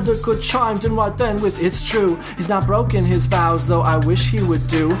 Angelica chimed in right then with it's true, he's not broken his vows though I wish he would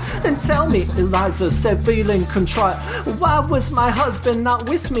do. Then tell me, Eliza said feeling contrite, why was my husband not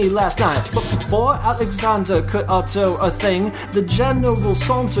with me last night? But before Alexander could utter a thing, the general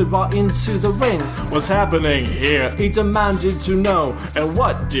sauntered right into the ring. What's happening here? He demanded to know. And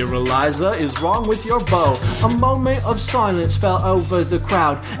what, dear Eliza, is wrong with your bow? A moment of silence fell over the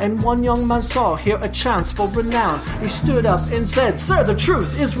crowd, and one young man saw here a chance for renown. He stood up and said, Sir, the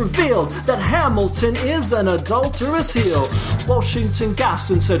truth is revealed, that Hamilton is an adulterous heel. Washington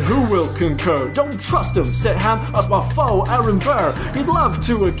gasped and said, who will concur? Don't trust him, said Ham, that's my foe, Aaron Burr. He'd love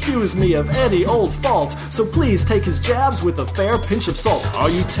to accuse me of any old fault, so please take his jabs with a fair pinch of salt. Are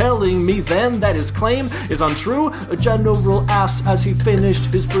you telling me then that his claim is untrue? A general asked as he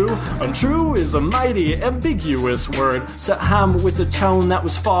finished his brew. Untrue is a mighty ambiguous word, said Ham with a tone that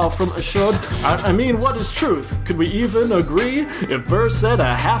was far from assured. I mean, what is truth? Could we even agree? If Burr said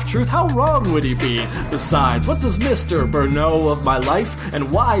a half-truth, how wrong would he be? Besides, what does Mr. Burr know of my life?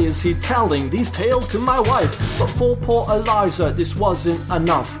 And why is he telling these tales to my wife? But for poor Eliza, this wasn't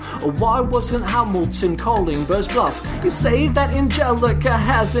enough. Why wasn't Hamilton calling Burr's bluff? You say that Angelica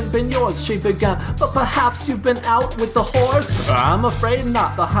hasn't been yours, she began, but perhaps you've been out with the whores? I'm afraid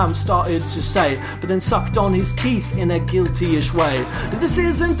not, the Ham started to say, but then sucked on his teeth in a guilty-ish way. This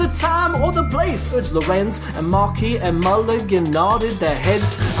isn't the time or the place, urged Lorenz, and Marquis and Mulligan nodded their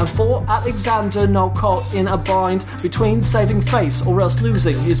heads, and for Alexander now caught in a bind between saving face or else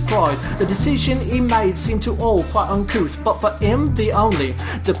losing his pride. The decision he made seemed to all quite uncouth, but for him the only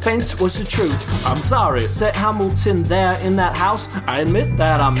defense was the truth. I'm sorry, said Hamilton there in that house, I admit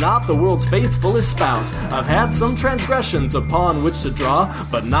that I'm not the world's faithfulest spouse. I've had some transgressions upon which to draw,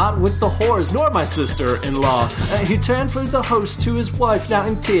 but not with the whores nor my sister-in-law. He turned from the host to his wife now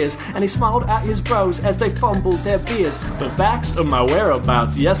in tears, and he smiled at his bros as they fumbled their beers. The facts of my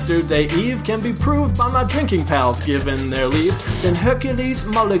whereabouts yesterday eve can be proved by my drinking pals given their leave. Then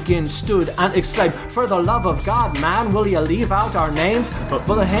Hercules Mulligan stood and exclaimed, for the love of God, man, will you leave out our names? But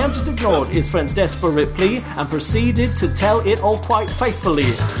Ham just ignored his friend's desperate plea and proceeded to tell it all quite faithfully.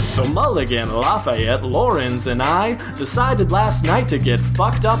 So Mulligan, Lafayette, Lawrence, and I decided last night to get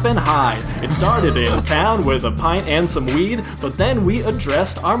fucked up and high. It started in town with a pint and some weed, but then we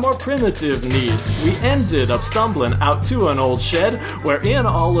addressed our more primitive needs. We ended up stumbling out to an old shed, wherein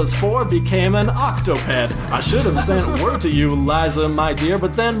all us four became an octoped. I should have sent word to you, Liza, my dear,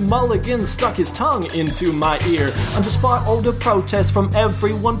 but then Mulligan stuck his tongue into my ear, and despite all the protests from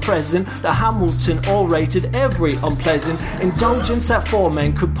everyone present, the Hamilton orated every unpleasant indulgence that four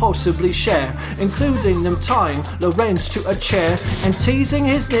men could possibly share, including them tying Lorenz to a chair and teasing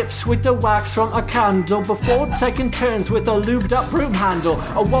his lips with the wax from a candle before taking turns with a lubed up broom handle.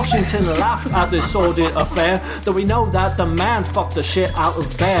 Washington laughed at this sordid affair, though we know that the man fucked the shit out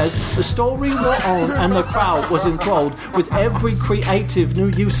of bears. The story went on and the crowd was enthralled with every creative new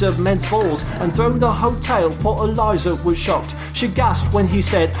use of men's balls, and through the whole tale poor Eliza was shocked. She gasped when he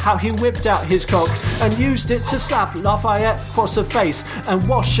said how he whipped out his cock and used it to slap Lafayette across the face, and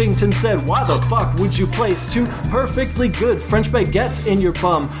Washington said, why the fuck would you place two perfectly good French baguettes in your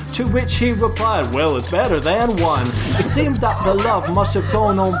bum? To which he replied, well, it's better than one. It seemed that the love must have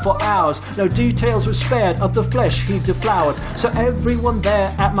gone on for hours. No details were spared of the flesh he deflowered. So everyone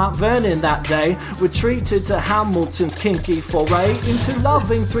there at Mount Vernon that day retreated to Hamilton's kinky foray into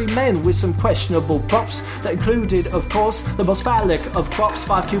loving three men with some questionable props that included, of course, the most phallic of crops.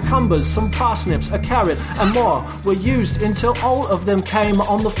 5 cucumbers, some parsnips, a carrot, and more were used until all of them came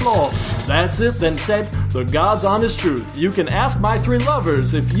on the floor. That's it, then said the God's honest truth. You can ask my 3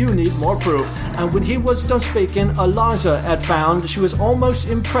 lovers if you need more proof. And when he was done speaking, Eliza had found she was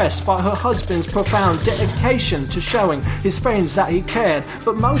almost impressed by her husband's profound dedication to showing his friends that he cared,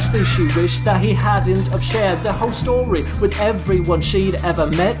 but mostly she wished that he hadn't have shared the whole story with everyone she'd ever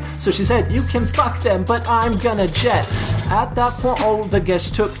met. So she said, you can fuck them, but I'm gonna jet. At that point, all the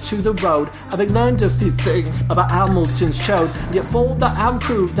guests took to the road, having learned a few things about Hamilton's chode. Yet for the Ham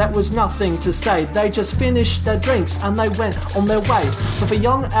crew, that was nothing to say. They just finished their drinks and they went on their way. But for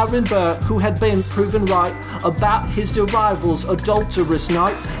young Aaron Burr, who had been proven right about his dear rival's adulterous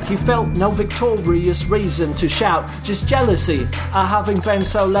night, he felt no victorious reason to shout, just jealousy at having been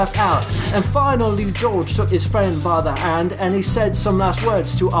so left out. And finally George took his friend by the hand and he said some last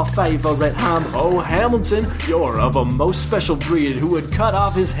words to our favourite Ham. Oh Hamilton, you're of a most special breed, who would cut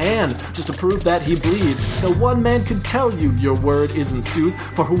off his hand just to prove that he bleeds. No one man could tell you your word isn't suit,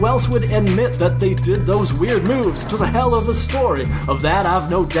 for who else would admit that they did those weird moves? 'Twas a hell of a story, of that I've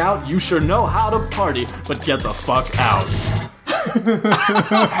no doubt. You sure know how to party, but get the fuck out.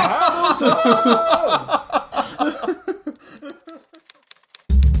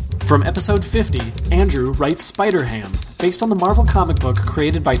 From episode 50, Andrew writes Spider-Ham, based on the Marvel comic book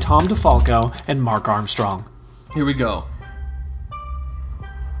created by Tom DeFalco and Mark Armstrong. Here we go.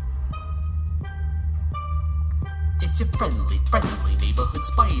 It's your friendly neighborhood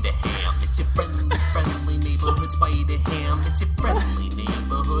Spider-Ham. It's your friendly neighborhood Spider-Ham. It's your friendly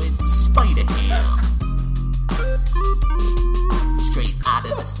neighborhood Spider-Ham. Straight out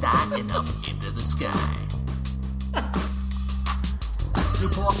of the sty and up into the sky. New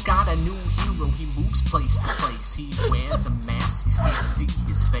Pork got a new hero, he moves place to place. He wears a mask, you can't see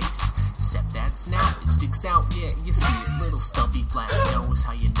his face. Except that snap, it sticks out, yeah, you see it. Little stumpy flat nose,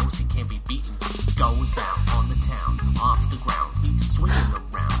 how you knows he can't be beaten. Goes out on the town, off the ground. He's swinging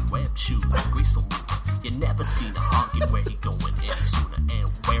around, web shoe, graceful move. You never seen a honky where he going any sooner. And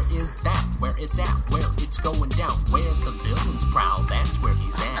where is that? Where it's at? Where it's going down? Where the villains prowl, that's where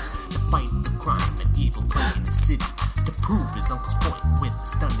he's at. To fight the crime and evil plaguing the city. To prove his uncle's point with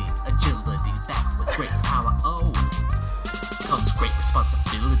stunning agility. That with great power, oh, comes great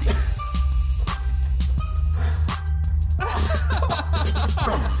responsibility. It's a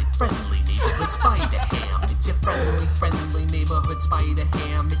friendly neighborhood Spider-Ham. It's your friendly neighborhood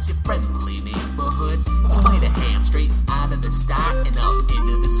Spider-Ham. It's your friendly neighborhood Spider-Ham. Straight out of the sty and up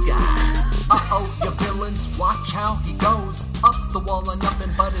into the sky. Uh-oh, your villains, watch how he goes. Up the wall on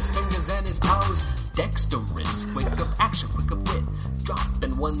nothing but his fingers and his toes. Dexterous, quick of action, quick of wit.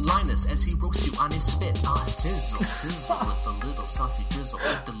 Dropping one-liners as he roasts you on his spit. Ah, sizzle with a little saucy drizzle.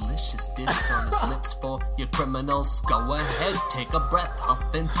 A delicious diss on his lips for your criminals. Go ahead, take a breath,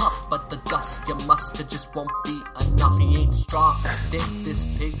 huff and puff. But the gust you muster just won't be enough. He ain't straw a stick,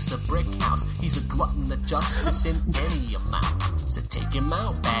 this pig's a brick house. He's a glutton of justice in any amount. So take him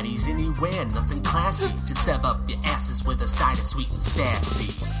out, baddies anywhere, nothing classy. Just sev up your asses with a side of sweet and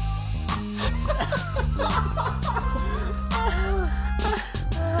sassy.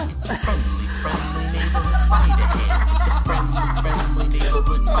 It's a friendly neighborhood Spider-Ham. It's a friendly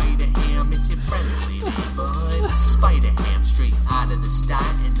neighborhood Spider-Ham. It's a friendly neighborhood Spider-Ham. Straight out of the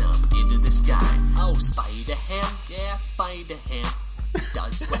sty and up into the sky. Oh, Spider-Ham, yeah, Spider-Ham.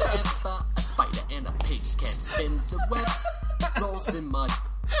 Does whatever a spider and a pig can. Spins a web, rolls in mud.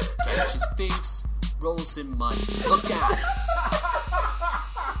 Catches thieves, rolls in mud. Look out!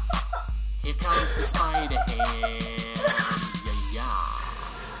 Here comes the Spider-Ham. Yeah.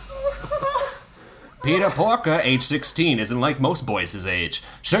 Peter Porker, age 16, isn't like most boys his age.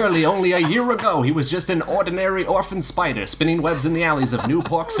 Surely only a year ago he was just an ordinary orphan spider spinning webs in the alleys of New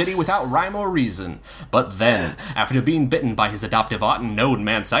Pork City without rhyme or reason. But then, after being bitten by his adoptive aunt and known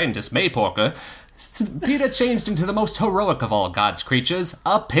mad scientist May Porker, Peter changed into the most heroic of all God's creatures,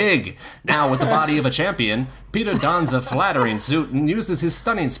 a pig. Now, with the body of a champion, Peter dons a flattering suit and uses his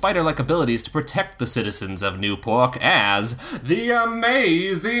stunning spider-like abilities to protect the citizens of New Pork as the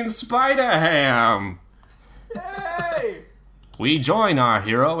Amazing Spider-Ham. Hey! We join our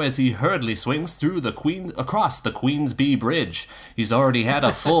hero as he hurriedly swings across the Queensbee Bridge. He's already had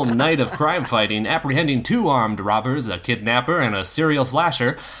a full night of crime fighting, apprehending 2 armed robbers, a kidnapper, and a serial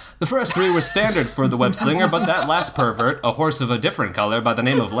flasher. The first 3 were standard for the web slinger, but that last pervert, a horse of a different color by the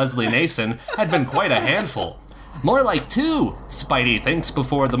name of Leslie Nason, had been quite a handful. More like 2, Spidey thinks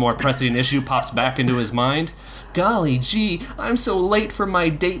before the more pressing issue pops back into his mind. Golly gee, I'm so late for my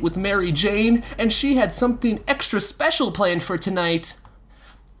date with Mary Jane, and she had something extra special planned for tonight.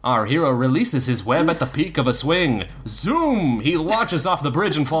 Our hero releases his web at the peak of a swing. Zoom! He launches off the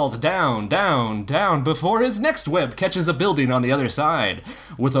bridge and falls down, down, down, before his next web catches a building on the other side.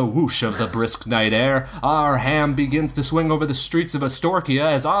 With a whoosh of the brisk night air, our ham begins to swing over the streets of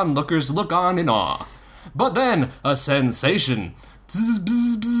Astorkia as onlookers look on in awe. But then, a sensation. Bzz,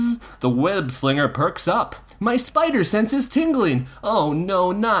 bzz, bzz. The web slinger perks up. My spider sense is tingling. Oh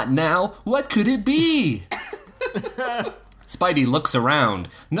no, not now. What could it be? Spidey looks around.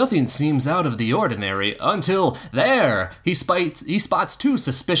 Nothing seems out of the ordinary until there! He spots two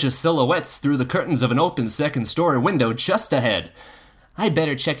suspicious silhouettes through the curtains of an open second-story window just ahead. I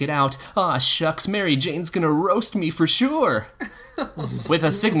better check it out. Aw, shucks, Mary Jane's gonna roast me for sure. With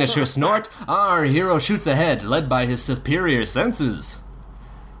a signature snort, our hero shoots ahead, led by his superior senses.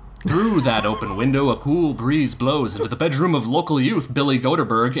 Through that open window, a cool breeze blows into the bedroom of local youth Billy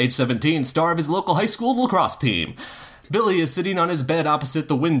Goderberg, age 17, star of his local high school lacrosse team. Billy is sitting on his bed opposite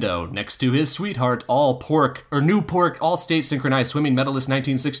the window, next to his sweetheart, New Pork, All-State Synchronized Swimming Medalist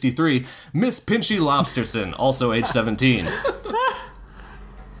 1963, Miss Pinchy Lobsterson, also age 17.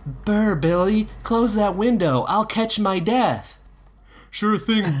 Brr, Billy, close that window. I'll catch my death. Sure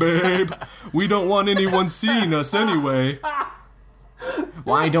thing, babe. We don't want anyone seeing us anyway.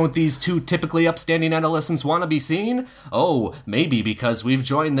 Why don't these two typically upstanding adolescents want to be seen? Oh, maybe because we've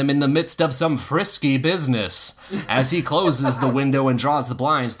joined them in the midst of some frisky business. As he closes the window and draws the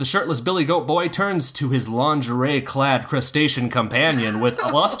blinds, the shirtless Billy Goat Boy turns to his lingerie-clad crustacean companion with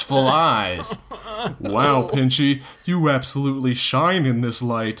lustful eyes. Wow, Pinchy, you absolutely shine in this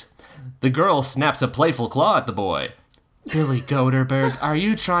light. The girl snaps a playful claw at the boy. Billy Goderberg, are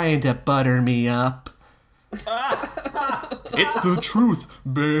you trying to butter me up? It's the truth,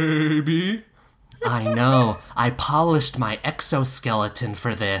 baby. I know. I polished my exoskeleton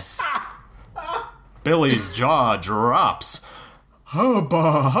for this. Billy's jaw drops.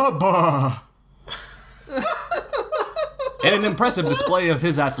 Hubba, hubba. In an impressive display of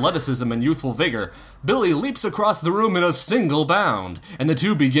his athleticism and youthful vigor, Billy leaps across the room in a single bound, and the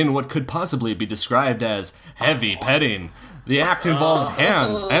two begin what could possibly be described as heavy petting. The act involves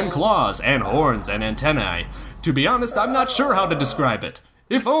hands and claws and horns and antennae. To be honest, I'm not sure how to describe it.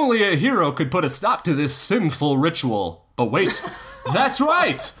 If only a hero could put a stop to this sinful ritual. But wait, that's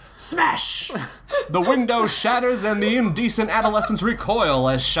right! Smash! The window shatters and the indecent adolescents recoil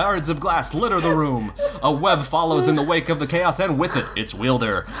as shards of glass litter the room. A web follows in the wake of the chaos, and with it, its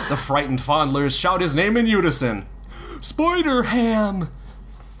wielder. The frightened fondlers shout his name in unison. Spider-Ham!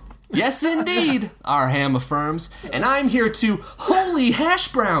 Yes, indeed, our Ham affirms. And I'm here to... Holy hash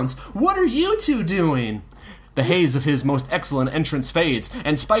browns! What are you two doing? The haze of his most excellent entrance fades,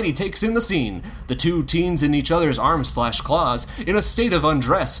 and Spidey takes in the scene. The two teens in each other's arms/claws, in a state of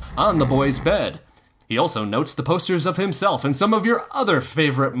undress, on the boy's bed. He also notes the posters of himself and some of your other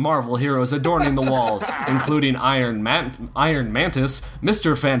favorite Marvel heroes adorning the walls, including Iron Mantis,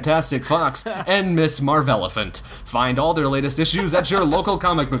 Mr. Fantastic Fox, and Miss Marvelephant. Find all their latest issues at your local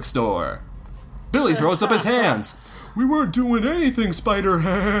comic book store. Billy throws up his hands. We weren't doing anything,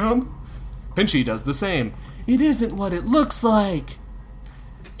 Spider-Ham. Pinchy does the same. It isn't what it looks like.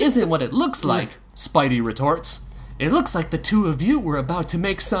 Isn't what it looks like, Spidey retorts. It looks like the two of you were about to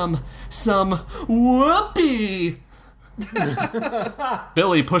make some whoopee.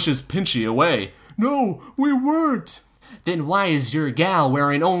 Billy pushes Pinchy away. No, we weren't. Then why is your gal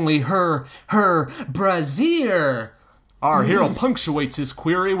wearing only her brassiere? Our hero punctuates his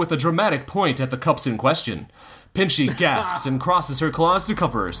query with a dramatic point at the cups in question. Pinchy gasps and crosses her claws to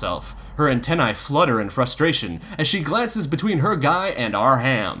cover herself. Her antennae flutter in frustration as she glances between her guy and our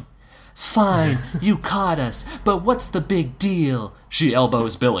Ham. Fine, you caught us, but what's the big deal? She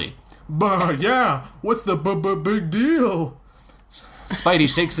elbows Billy. Bah, yeah, what's the big deal?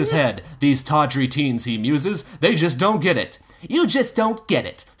 Spidey shakes his head. These tawdry teens, he muses, they just don't get it. You just don't get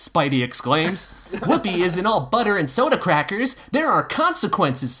it, Spidey exclaims. Whoopee isn't all butter and soda crackers. There are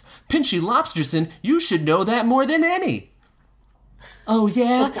consequences. Pinchy Lobsterson, you should know that more than any. Oh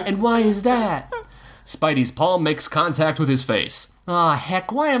yeah? And why is that? Spidey's palm makes contact with his face. Aw,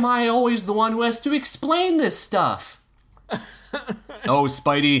 heck, why am I always the one who has to explain this stuff? Oh,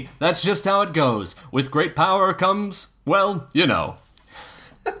 Spidey, that's just how it goes. With great power comes, well, you know.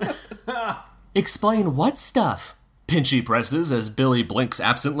 Explain what stuff? Pinchy presses as Billy blinks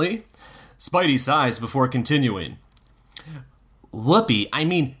absently. Spidey sighs before continuing. Whoopee, I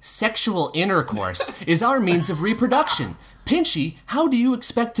mean sexual intercourse, is our means of reproduction. Pinchy, how do you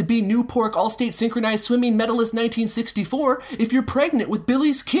expect to be New Pork All-State Synchronized Swimming Medalist 1964 if you're pregnant with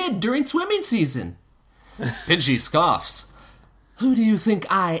Billy's kid during swimming season? Pinchy scoffs. Who do you think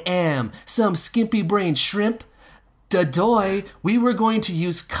I am? Some skimpy-brained shrimp? Dadoy, we were going to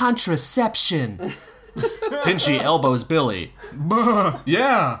use contraception. Pinchy elbows Billy. Bah,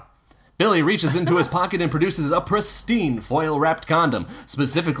 yeah. Billy reaches into his pocket and produces a pristine foil-wrapped condom,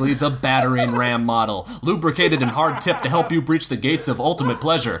 specifically the battering ram model, lubricated and hard-tipped to help you breach the gates of ultimate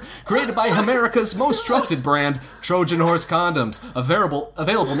pleasure. Created by America's most trusted brand, Trojan Horse Condoms,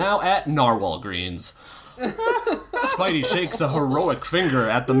 available now at Narwhal Greens. Spidey shakes a heroic finger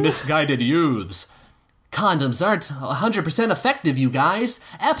at the misguided youths. Condoms aren't 100% effective, you guys.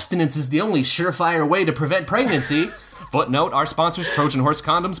 Abstinence is the only surefire way to prevent pregnancy. Footnote, our sponsors, Trojan Horse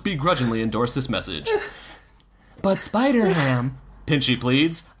Condoms, begrudgingly endorse this message. But Spider-Ham, Pinchy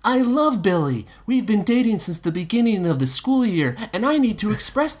pleads, I love Billy. We've been dating since the beginning of the school year, and I need to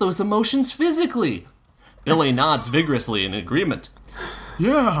express those emotions physically. Billy nods vigorously in agreement.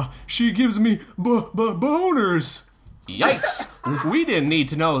 Yeah, she gives me boners. Yikes, we didn't need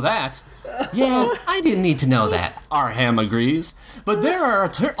to know that. Yeah, I didn't need to know that, our Ham agrees. But there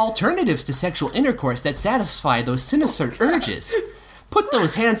are alternatives to sexual intercourse that satisfy those sinister urges. Put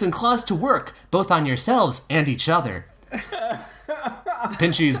those hands and claws to work, both on yourselves and each other.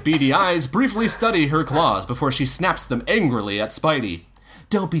 Pinchy's beady eyes briefly study her claws before she snaps them angrily at Spidey.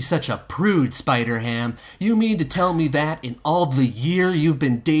 Don't be such a prude, Spider-Ham. You mean to tell me that in all the year you've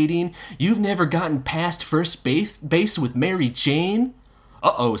been dating, you've never gotten past first base with Mary Jane?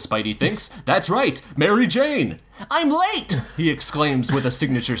 Uh-oh, Spidey thinks. That's right, Mary Jane. I'm late, he exclaims with a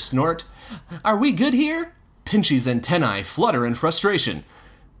signature snort. Are we good here? Pinchy's antennae flutter in frustration.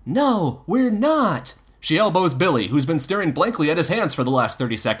 No, we're not. She elbows Billy, who's been staring blankly at his hands for the last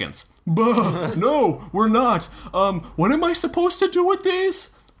 30 seconds. No, we're not. What am I supposed to do with these?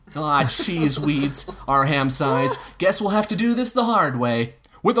 Ah, cheese weeds, our Ham sighs. Guess we'll have to do this the hard way.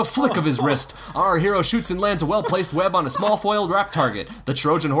 With a flick of his wrist, our hero shoots and lands a well-placed web on a small foil wrap target, the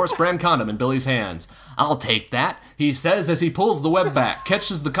Trojan Horse brand condom in Billy's hands. I'll take that, he says as he pulls the web back,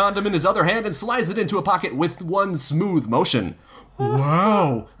 catches the condom in his other hand and slides it into a pocket with one smooth motion.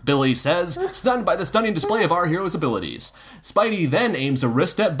 Wow, Billy says, stunned by the stunning display of our hero's abilities. Spidey then aims a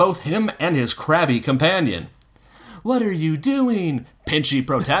wrist at both him and his crabby companion. What are you doing? Pinchy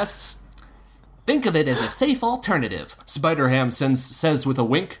protests. Think of it as a safe alternative, Spider-Ham says with a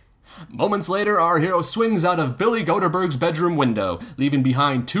wink. Moments later, our hero swings out of Billy Goderberg's bedroom window, leaving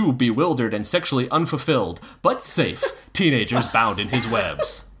behind two bewildered and sexually unfulfilled, but safe, teenagers bound in his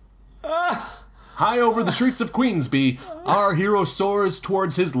webs. High over the streets of Queensby, our hero soars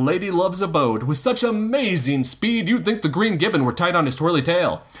towards his lady love's abode with such amazing speed you'd think the green gibbon were tied on his twirly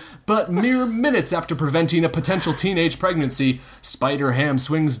tail. But mere minutes after preventing a potential teenage pregnancy, Spider-Ham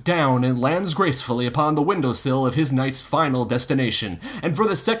swings down and lands gracefully upon the windowsill of his knight's final destination. And for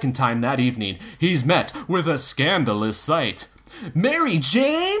the second time that evening, he's met with a scandalous sight. Mary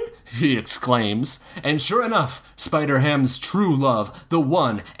Jane? He exclaims. And sure enough, Spider-Ham's true love, the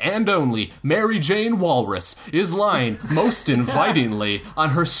one and only Mary Jane Walrus, is lying most invitingly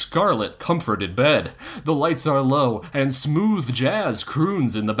on her scarlet comforted bed. The lights are low and smooth jazz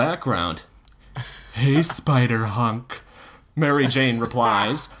croons in the background. Hey, Spider-Hunk, Mary Jane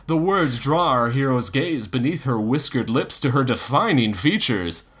replies. The words draw our hero's gaze beneath her whiskered lips to her defining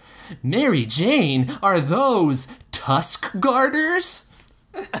features. Mary Jane, are those tusk garters?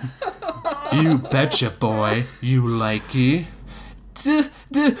 You betcha, boy, you likey. Do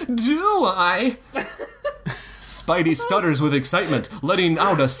I? Spidey stutters with excitement, letting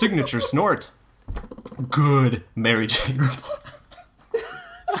out a signature snort. Good, Mary Jane replies.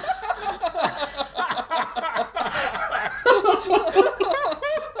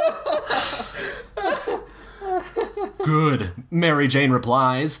 Good, Mary Jane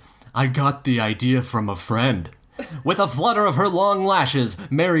replies. I got the idea from a friend. With a flutter of her long lashes,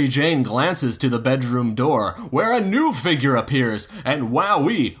 Mary Jane glances to the bedroom door, where a new figure appears, and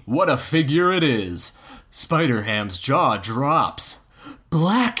wowee, what a figure it is. Spider-Ham's jaw drops.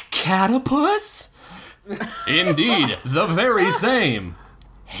 Black Catapus? Indeed, the very same.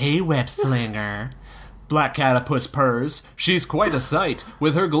 Hey, web-slinger. Black Catapus purrs. She's quite a sight,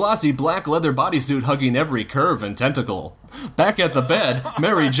 with her glossy black leather bodysuit hugging every curve and tentacle. Back at the bed,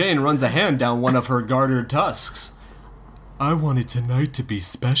 Mary Jane runs a hand down one of her gartered tusks. I wanted tonight to be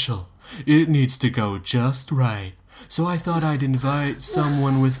special. It needs to go just right. So I thought I'd invite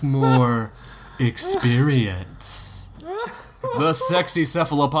someone with more experience. The sexy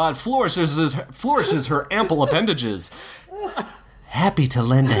cephalopod flourishes her ample appendages. Happy to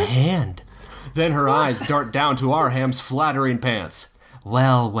lend a hand. Then her eyes dart down to our Ham's flattering pants.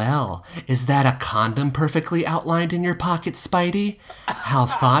 Well, is that a condom perfectly outlined in your pocket, Spidey? How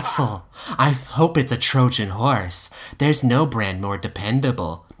thoughtful. I hope it's a Trojan horse. There's no brand more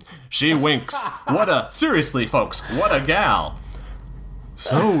dependable. She winks. Seriously, folks, what a gal.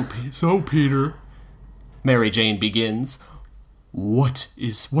 So, Peter, Mary Jane begins. What's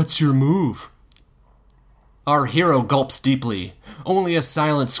your move? Our hero gulps deeply. Only a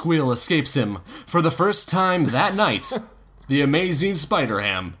silent squeal escapes him. For the first time that night, the amazing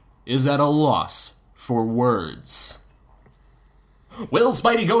Spider-Ham is at a loss for words. Will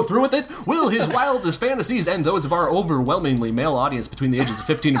Spidey go through with it? Will his wildest fantasies and those of our overwhelmingly male audience between the ages of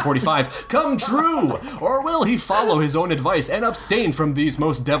 15 and 45 come true? Or will he follow his own advice and abstain from these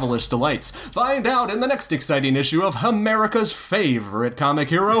most devilish delights? Find out in the next exciting issue of America's favorite comic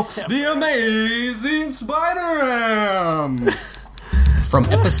hero, The Amazing Spider-Man! From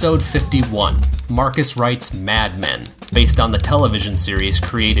episode 51, Marcus writes Mad Men, based on the television series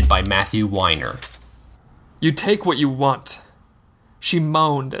created by Matthew Weiner. You take what you want. She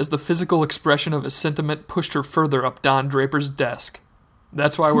moaned as the physical expression of his sentiment pushed her further up Don Draper's desk.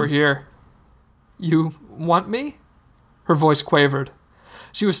 That's why we're here. You want me? Her voice quavered.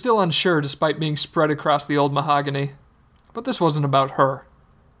 She was still unsure despite being spread across the old mahogany. But this wasn't about her.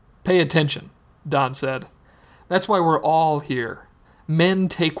 Pay attention, Don said. That's why we're all here. Men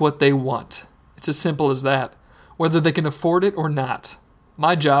take what they want. It's as simple as that, whether they can afford it or not.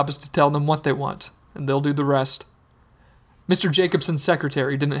 My job is to tell them what they want, and they'll do the rest. Mr. Jacobson's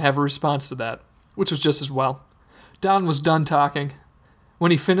secretary didn't have a response to that, which was just as well. Don was done talking.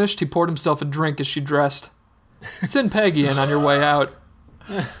 When he finished, he poured himself a drink as she dressed. Send Peggy in on your way out.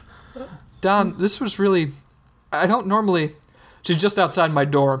 Don, this was really... I don't normally... She's just outside my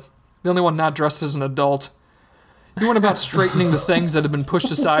door. The only one not dressed as an adult. He went about straightening the things that had been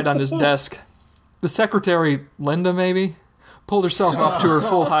pushed aside on his desk. The secretary, Linda maybe, pulled herself up to her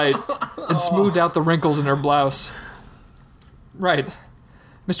full height and smoothed out the wrinkles in her blouse. Right.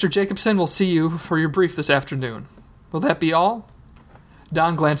 Mr. Jacobson will see you for your brief this afternoon. Will that be all?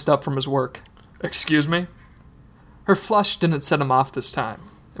 Don glanced up from his work. Excuse me? Her flush didn't set him off this time.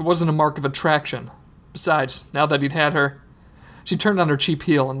 It wasn't a mark of attraction. Besides, now that he'd had her, she turned on her cheap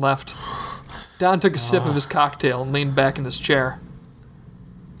heel and left. Don took a sip of his cocktail and leaned back in his chair.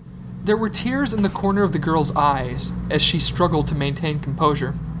 There were tears in the corner of the girl's eyes as she struggled to maintain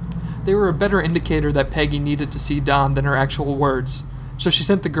composure. They were a better indicator that Peggy needed to see Don than her actual words, so she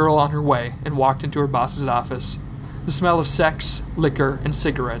sent the girl on her way and walked into her boss's office. The smell of sex, liquor, and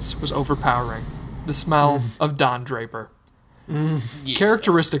cigarettes was overpowering. The smell of Don Draper.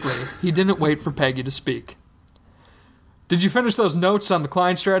 Characteristically, he didn't wait for Peggy to speak. Did you finish those notes on the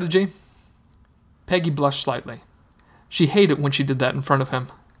client strategy? Peggy blushed slightly. She hated when she did that in front of him.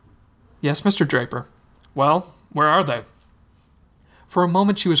 Yes, Mr. Draper. Well, where are they? For a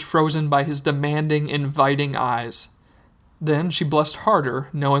moment she was frozen by his demanding, inviting eyes. Then she blushed harder,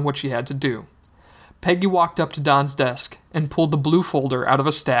 knowing what she had to do. Peggy walked up to Don's desk and pulled the blue folder out of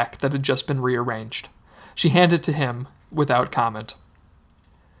a stack that had just been rearranged. She handed it to him without comment.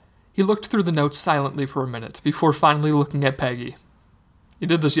 He looked through the notes silently for a minute before finally looking at Peggy. You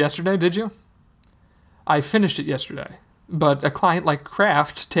did this yesterday, did you? I finished it yesterday, but a client like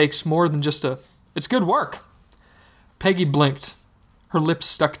Kraft takes more than just a... It's good work. Peggy blinked. Her lips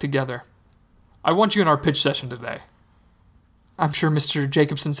stuck together. I want you in our pitch session today. I'm sure Mr.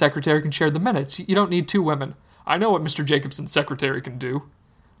 Jacobson's secretary can share the minutes. You don't need two women. I know what Mr. Jacobson's secretary can do.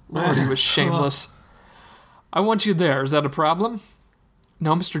 Lord, he was shameless. I want you there. Is that a problem?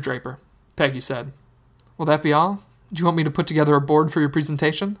 No, Mr. Draper, Peggy said. Will that be all? Do you want me to put together a board for your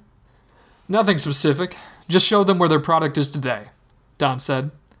presentation? Nothing specific. Just show them where their product is today, Don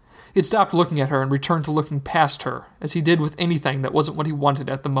said. He'd stopped looking at her and returned to looking past her, as he did with anything that wasn't what he wanted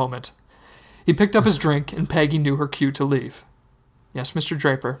at the moment. He picked up his drink, and Peggy knew her cue to leave. Yes, Mr.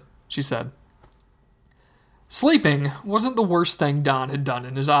 Draper, she said. Sleeping wasn't the worst thing Don had done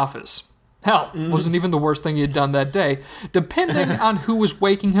in his office. Hell, wasn't even the worst thing he had done that day. Depending on who was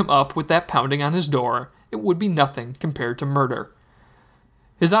waking him up with that pounding on his door, it would be nothing compared to murder.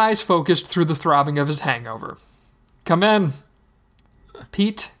 His eyes focused through the throbbing of his hangover. Come in.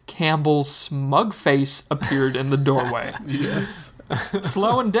 Pete Campbell's smug face appeared in the doorway. Yes.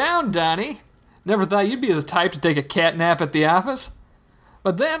 Slowing down, Donnie. Never thought you'd be the type to take a cat nap at the office.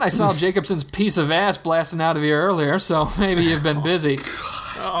 But then I saw Jacobson's piece of ass blasting out of here earlier, so maybe you've been busy.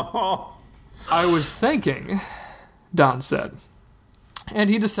 I was thinking, Don said. And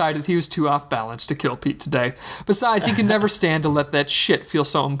he decided he was too off balance to kill Pete today. Besides, he could never stand to let that shit feel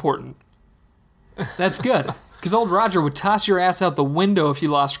so important. That's good, because old Roger would toss your ass out the window if you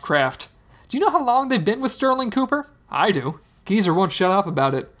lost Kraft. Do you know how long they've been with Sterling Cooper? I do. Geezer won't shut up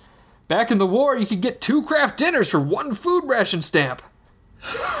about it. Back in the war, you could get 2 Kraft dinners for 1 food ration stamp.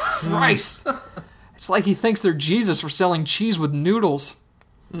 Christ. It's like he thinks they're Jesus for selling cheese with noodles.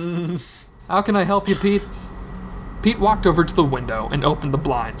 How can I help you, Pete? Pete walked over to the window and opened the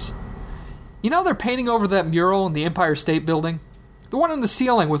blinds. You know they're painting over that mural in the Empire State Building? The one in the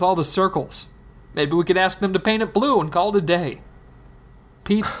ceiling with all the circles. Maybe we could ask them to paint it blue and call it a day.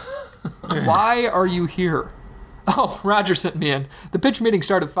 Pete, why are you here? Oh, Roger sent me in. The pitch meeting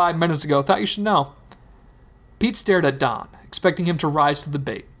started 5 minutes ago. Thought you should know. Pete stared at Don, expecting him to rise to the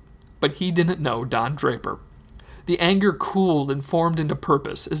bait. But he didn't know Don Draper. The anger cooled and formed into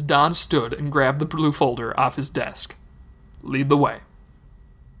purpose as Don stood and grabbed the blue folder off his desk. Lead the way.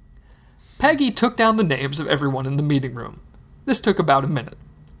 Peggy took down the names of everyone in the meeting room. This took about a minute.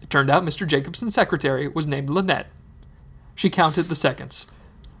 It turned out Mr. Jacobson's secretary was named Lynette. She counted the seconds.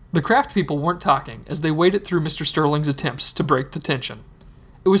 The Kraft people weren't talking as they waded through Mr. Sterling's attempts to break the tension.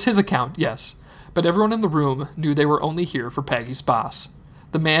 It was his account, yes, but everyone in the room knew they were only here for Peggy's boss,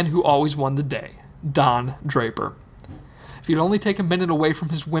 the man who always won the day, Don Draper. If he'd only take a minute away from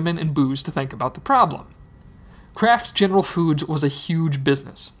his women and booze to think about the problem. Kraft General Foods was a huge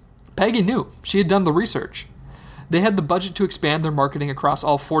business. Peggy knew. She had done the research. They had the budget to expand their marketing across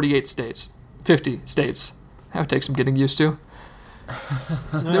all 48 states. 50 states. That would take some getting used to.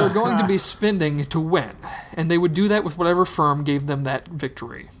 They were going to be spending to win, and they would do that with whatever firm gave them that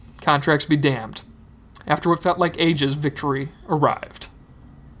victory. Contracts be damned. After what felt like ages, victory arrived.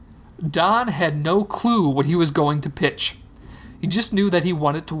 Don had no clue what he was going to pitch. He just knew that he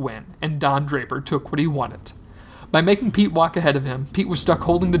wanted to win, and Don Draper took what he wanted. By making Pete walk ahead of him, Pete was stuck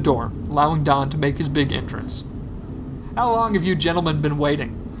holding the door, allowing Don to make his big entrance. How long have you gentlemen been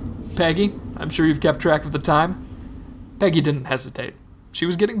waiting? Peggy, I'm sure you've kept track of the time. Peggy didn't hesitate. She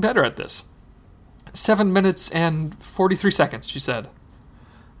was getting better at this. 7 minutes and 43 seconds, she said.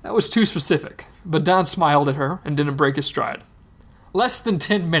 That was too specific, but Don smiled at her and didn't break his stride. Less than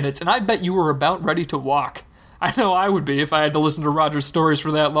 10 minutes, and I bet you were about ready to walk. I know I would be if I had to listen to Roger's stories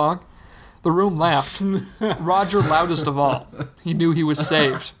for that long. The room laughed. Roger loudest of all. He knew he was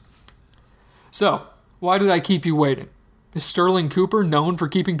saved. So, why did I keep you waiting? Is Sterling Cooper known for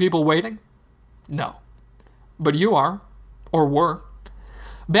keeping people waiting? No. But you are. Or were.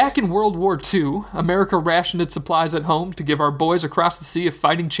 Back in World War II, America rationed its supplies at home to give our boys across the sea a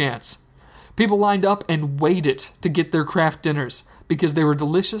fighting chance. People lined up and waited to get their Kraft dinners because they were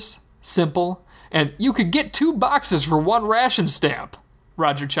delicious, simple, and you could get 2 boxes for 1 ration stamp,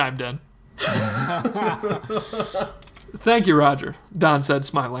 Roger chimed in. Thank you, Roger, Don said,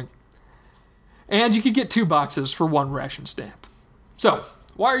 smiling. And you could get 2 boxes for 1 ration stamp. So,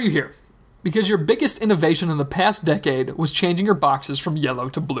 why are you here? Because your biggest innovation in the past decade was changing your boxes from yellow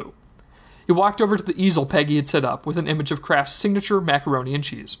to blue. He walked over to the easel Peggy had set up with an image of Kraft's signature macaroni and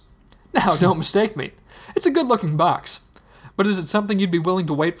cheese. Now, don't mistake me. It's a good-looking box. But is it something you'd be willing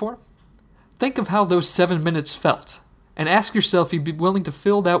to wait for? Think of how those 7 minutes felt, and ask yourself if you'd be willing to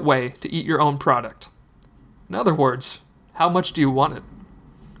feel that way to eat your own product. In other words, how much do you want it?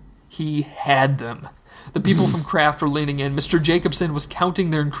 He had them. The people from Kraft were leaning in. Mr. Jacobson was counting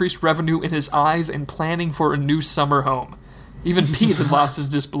their increased revenue in his eyes and planning for a new summer home. Even Pete had lost his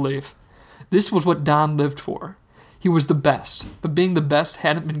disbelief. This was what Don lived for. He was the best, but being the best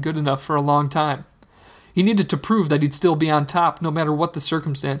hadn't been good enough for a long time. He needed to prove that he'd still be on top no matter what the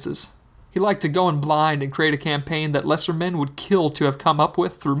circumstances. He liked to go in blind and create a campaign that lesser men would kill to have come up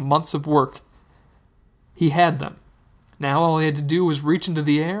with through months of work. He had them. Now all he had to do was reach into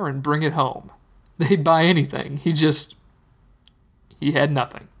the air and bring it home. They'd buy anything. He had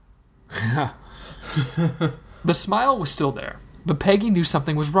nothing. The smile was still there, but Peggy knew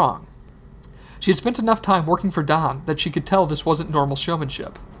something was wrong. She had spent enough time working for Don that she could tell this wasn't normal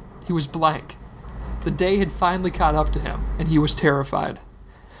showmanship. He was blank. The day had finally caught up to him, and he was terrified.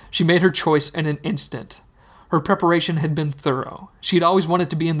 She made her choice in an instant. Her preparation had been thorough. She had always wanted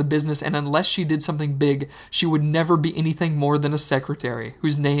to be in the business, and unless she did something big, she would never be anything more than a secretary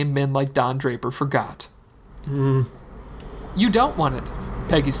whose name men like Don Draper forgot. You don't want it,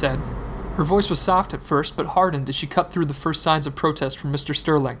 Peggy said. Her voice was soft at first, but hardened as she cut through the first signs of protest from Mr.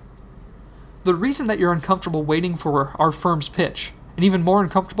 Sterling. The reason that you're uncomfortable waiting for our firm's pitch, and even more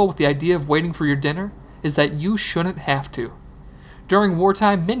uncomfortable with the idea of waiting for your dinner, is that you shouldn't have to. During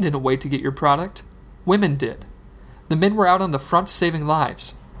wartime, men didn't wait to get your product. Women did. The men were out on the front saving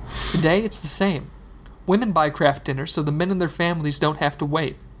lives. Today, it's the same. Women buy Kraft dinners so the men and their families don't have to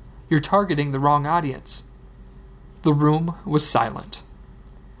wait. You're targeting the wrong audience. The room was silent.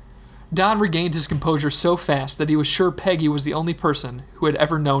 Don regained his composure so fast that he was sure Peggy was the only person who had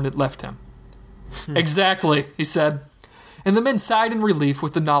ever known it left him. Exactly, he said, and the men sighed in relief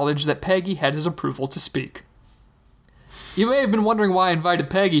with the knowledge that Peggy had his approval to speak. You may have been wondering why I invited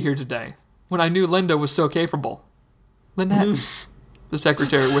Peggy here today, when I knew Linda was so capable. Lynette, the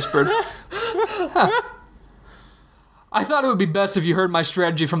secretary whispered. Huh. I thought it would be best if you heard my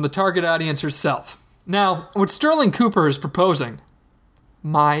strategy from the target audience herself. Now, what Sterling Cooper is proposing,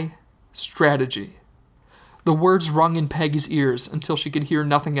 my strategy. The words rung in Peggy's ears until she could hear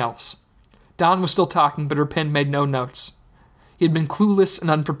nothing else. Don was still talking, but her pen made no notes. He had been clueless and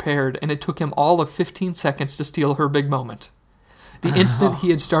unprepared, and it took him all of 15 seconds to steal her big moment. The instant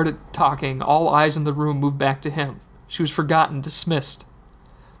he had started talking, all eyes in the room moved back to him. She was forgotten, dismissed.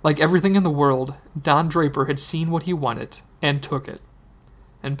 Like everything in the world, Don Draper had seen what he wanted and took it.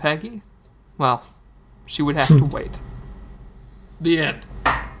 And Peggy? Well, she would have to wait. The end.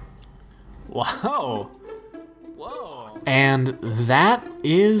 Wow. Whoa. And that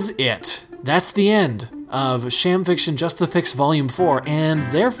is it. That's the end of Sham Fiction Just the Fix Volume 4, and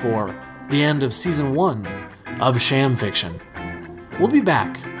therefore the end of Season 1 of Sham Fiction. We'll be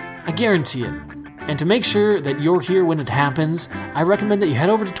back. I guarantee it. And to make sure that you're here when it happens, I recommend that you head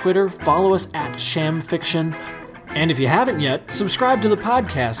over to Twitter, follow us at Sham Fiction, and if you haven't yet, subscribe to the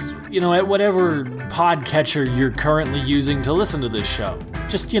podcast, at whatever podcatcher you're currently using to listen to this show.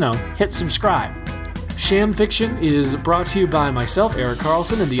 Just, hit subscribe. Sham Fiction is brought to you by myself, Eric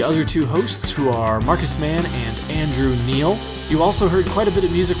Carlson, and the other two hosts, who are Marcus Mann and Andrew Neal. You also heard quite a bit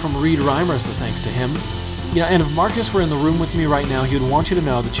of music from Reed Reimer, so thanks to him. And if Marcus were in the room with me right now, he would want you to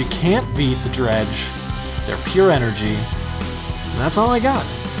know that you can't beat the Dredge. They're pure energy. And that's all I got.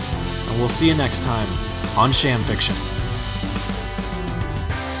 And we'll see you next time on Sham Fiction.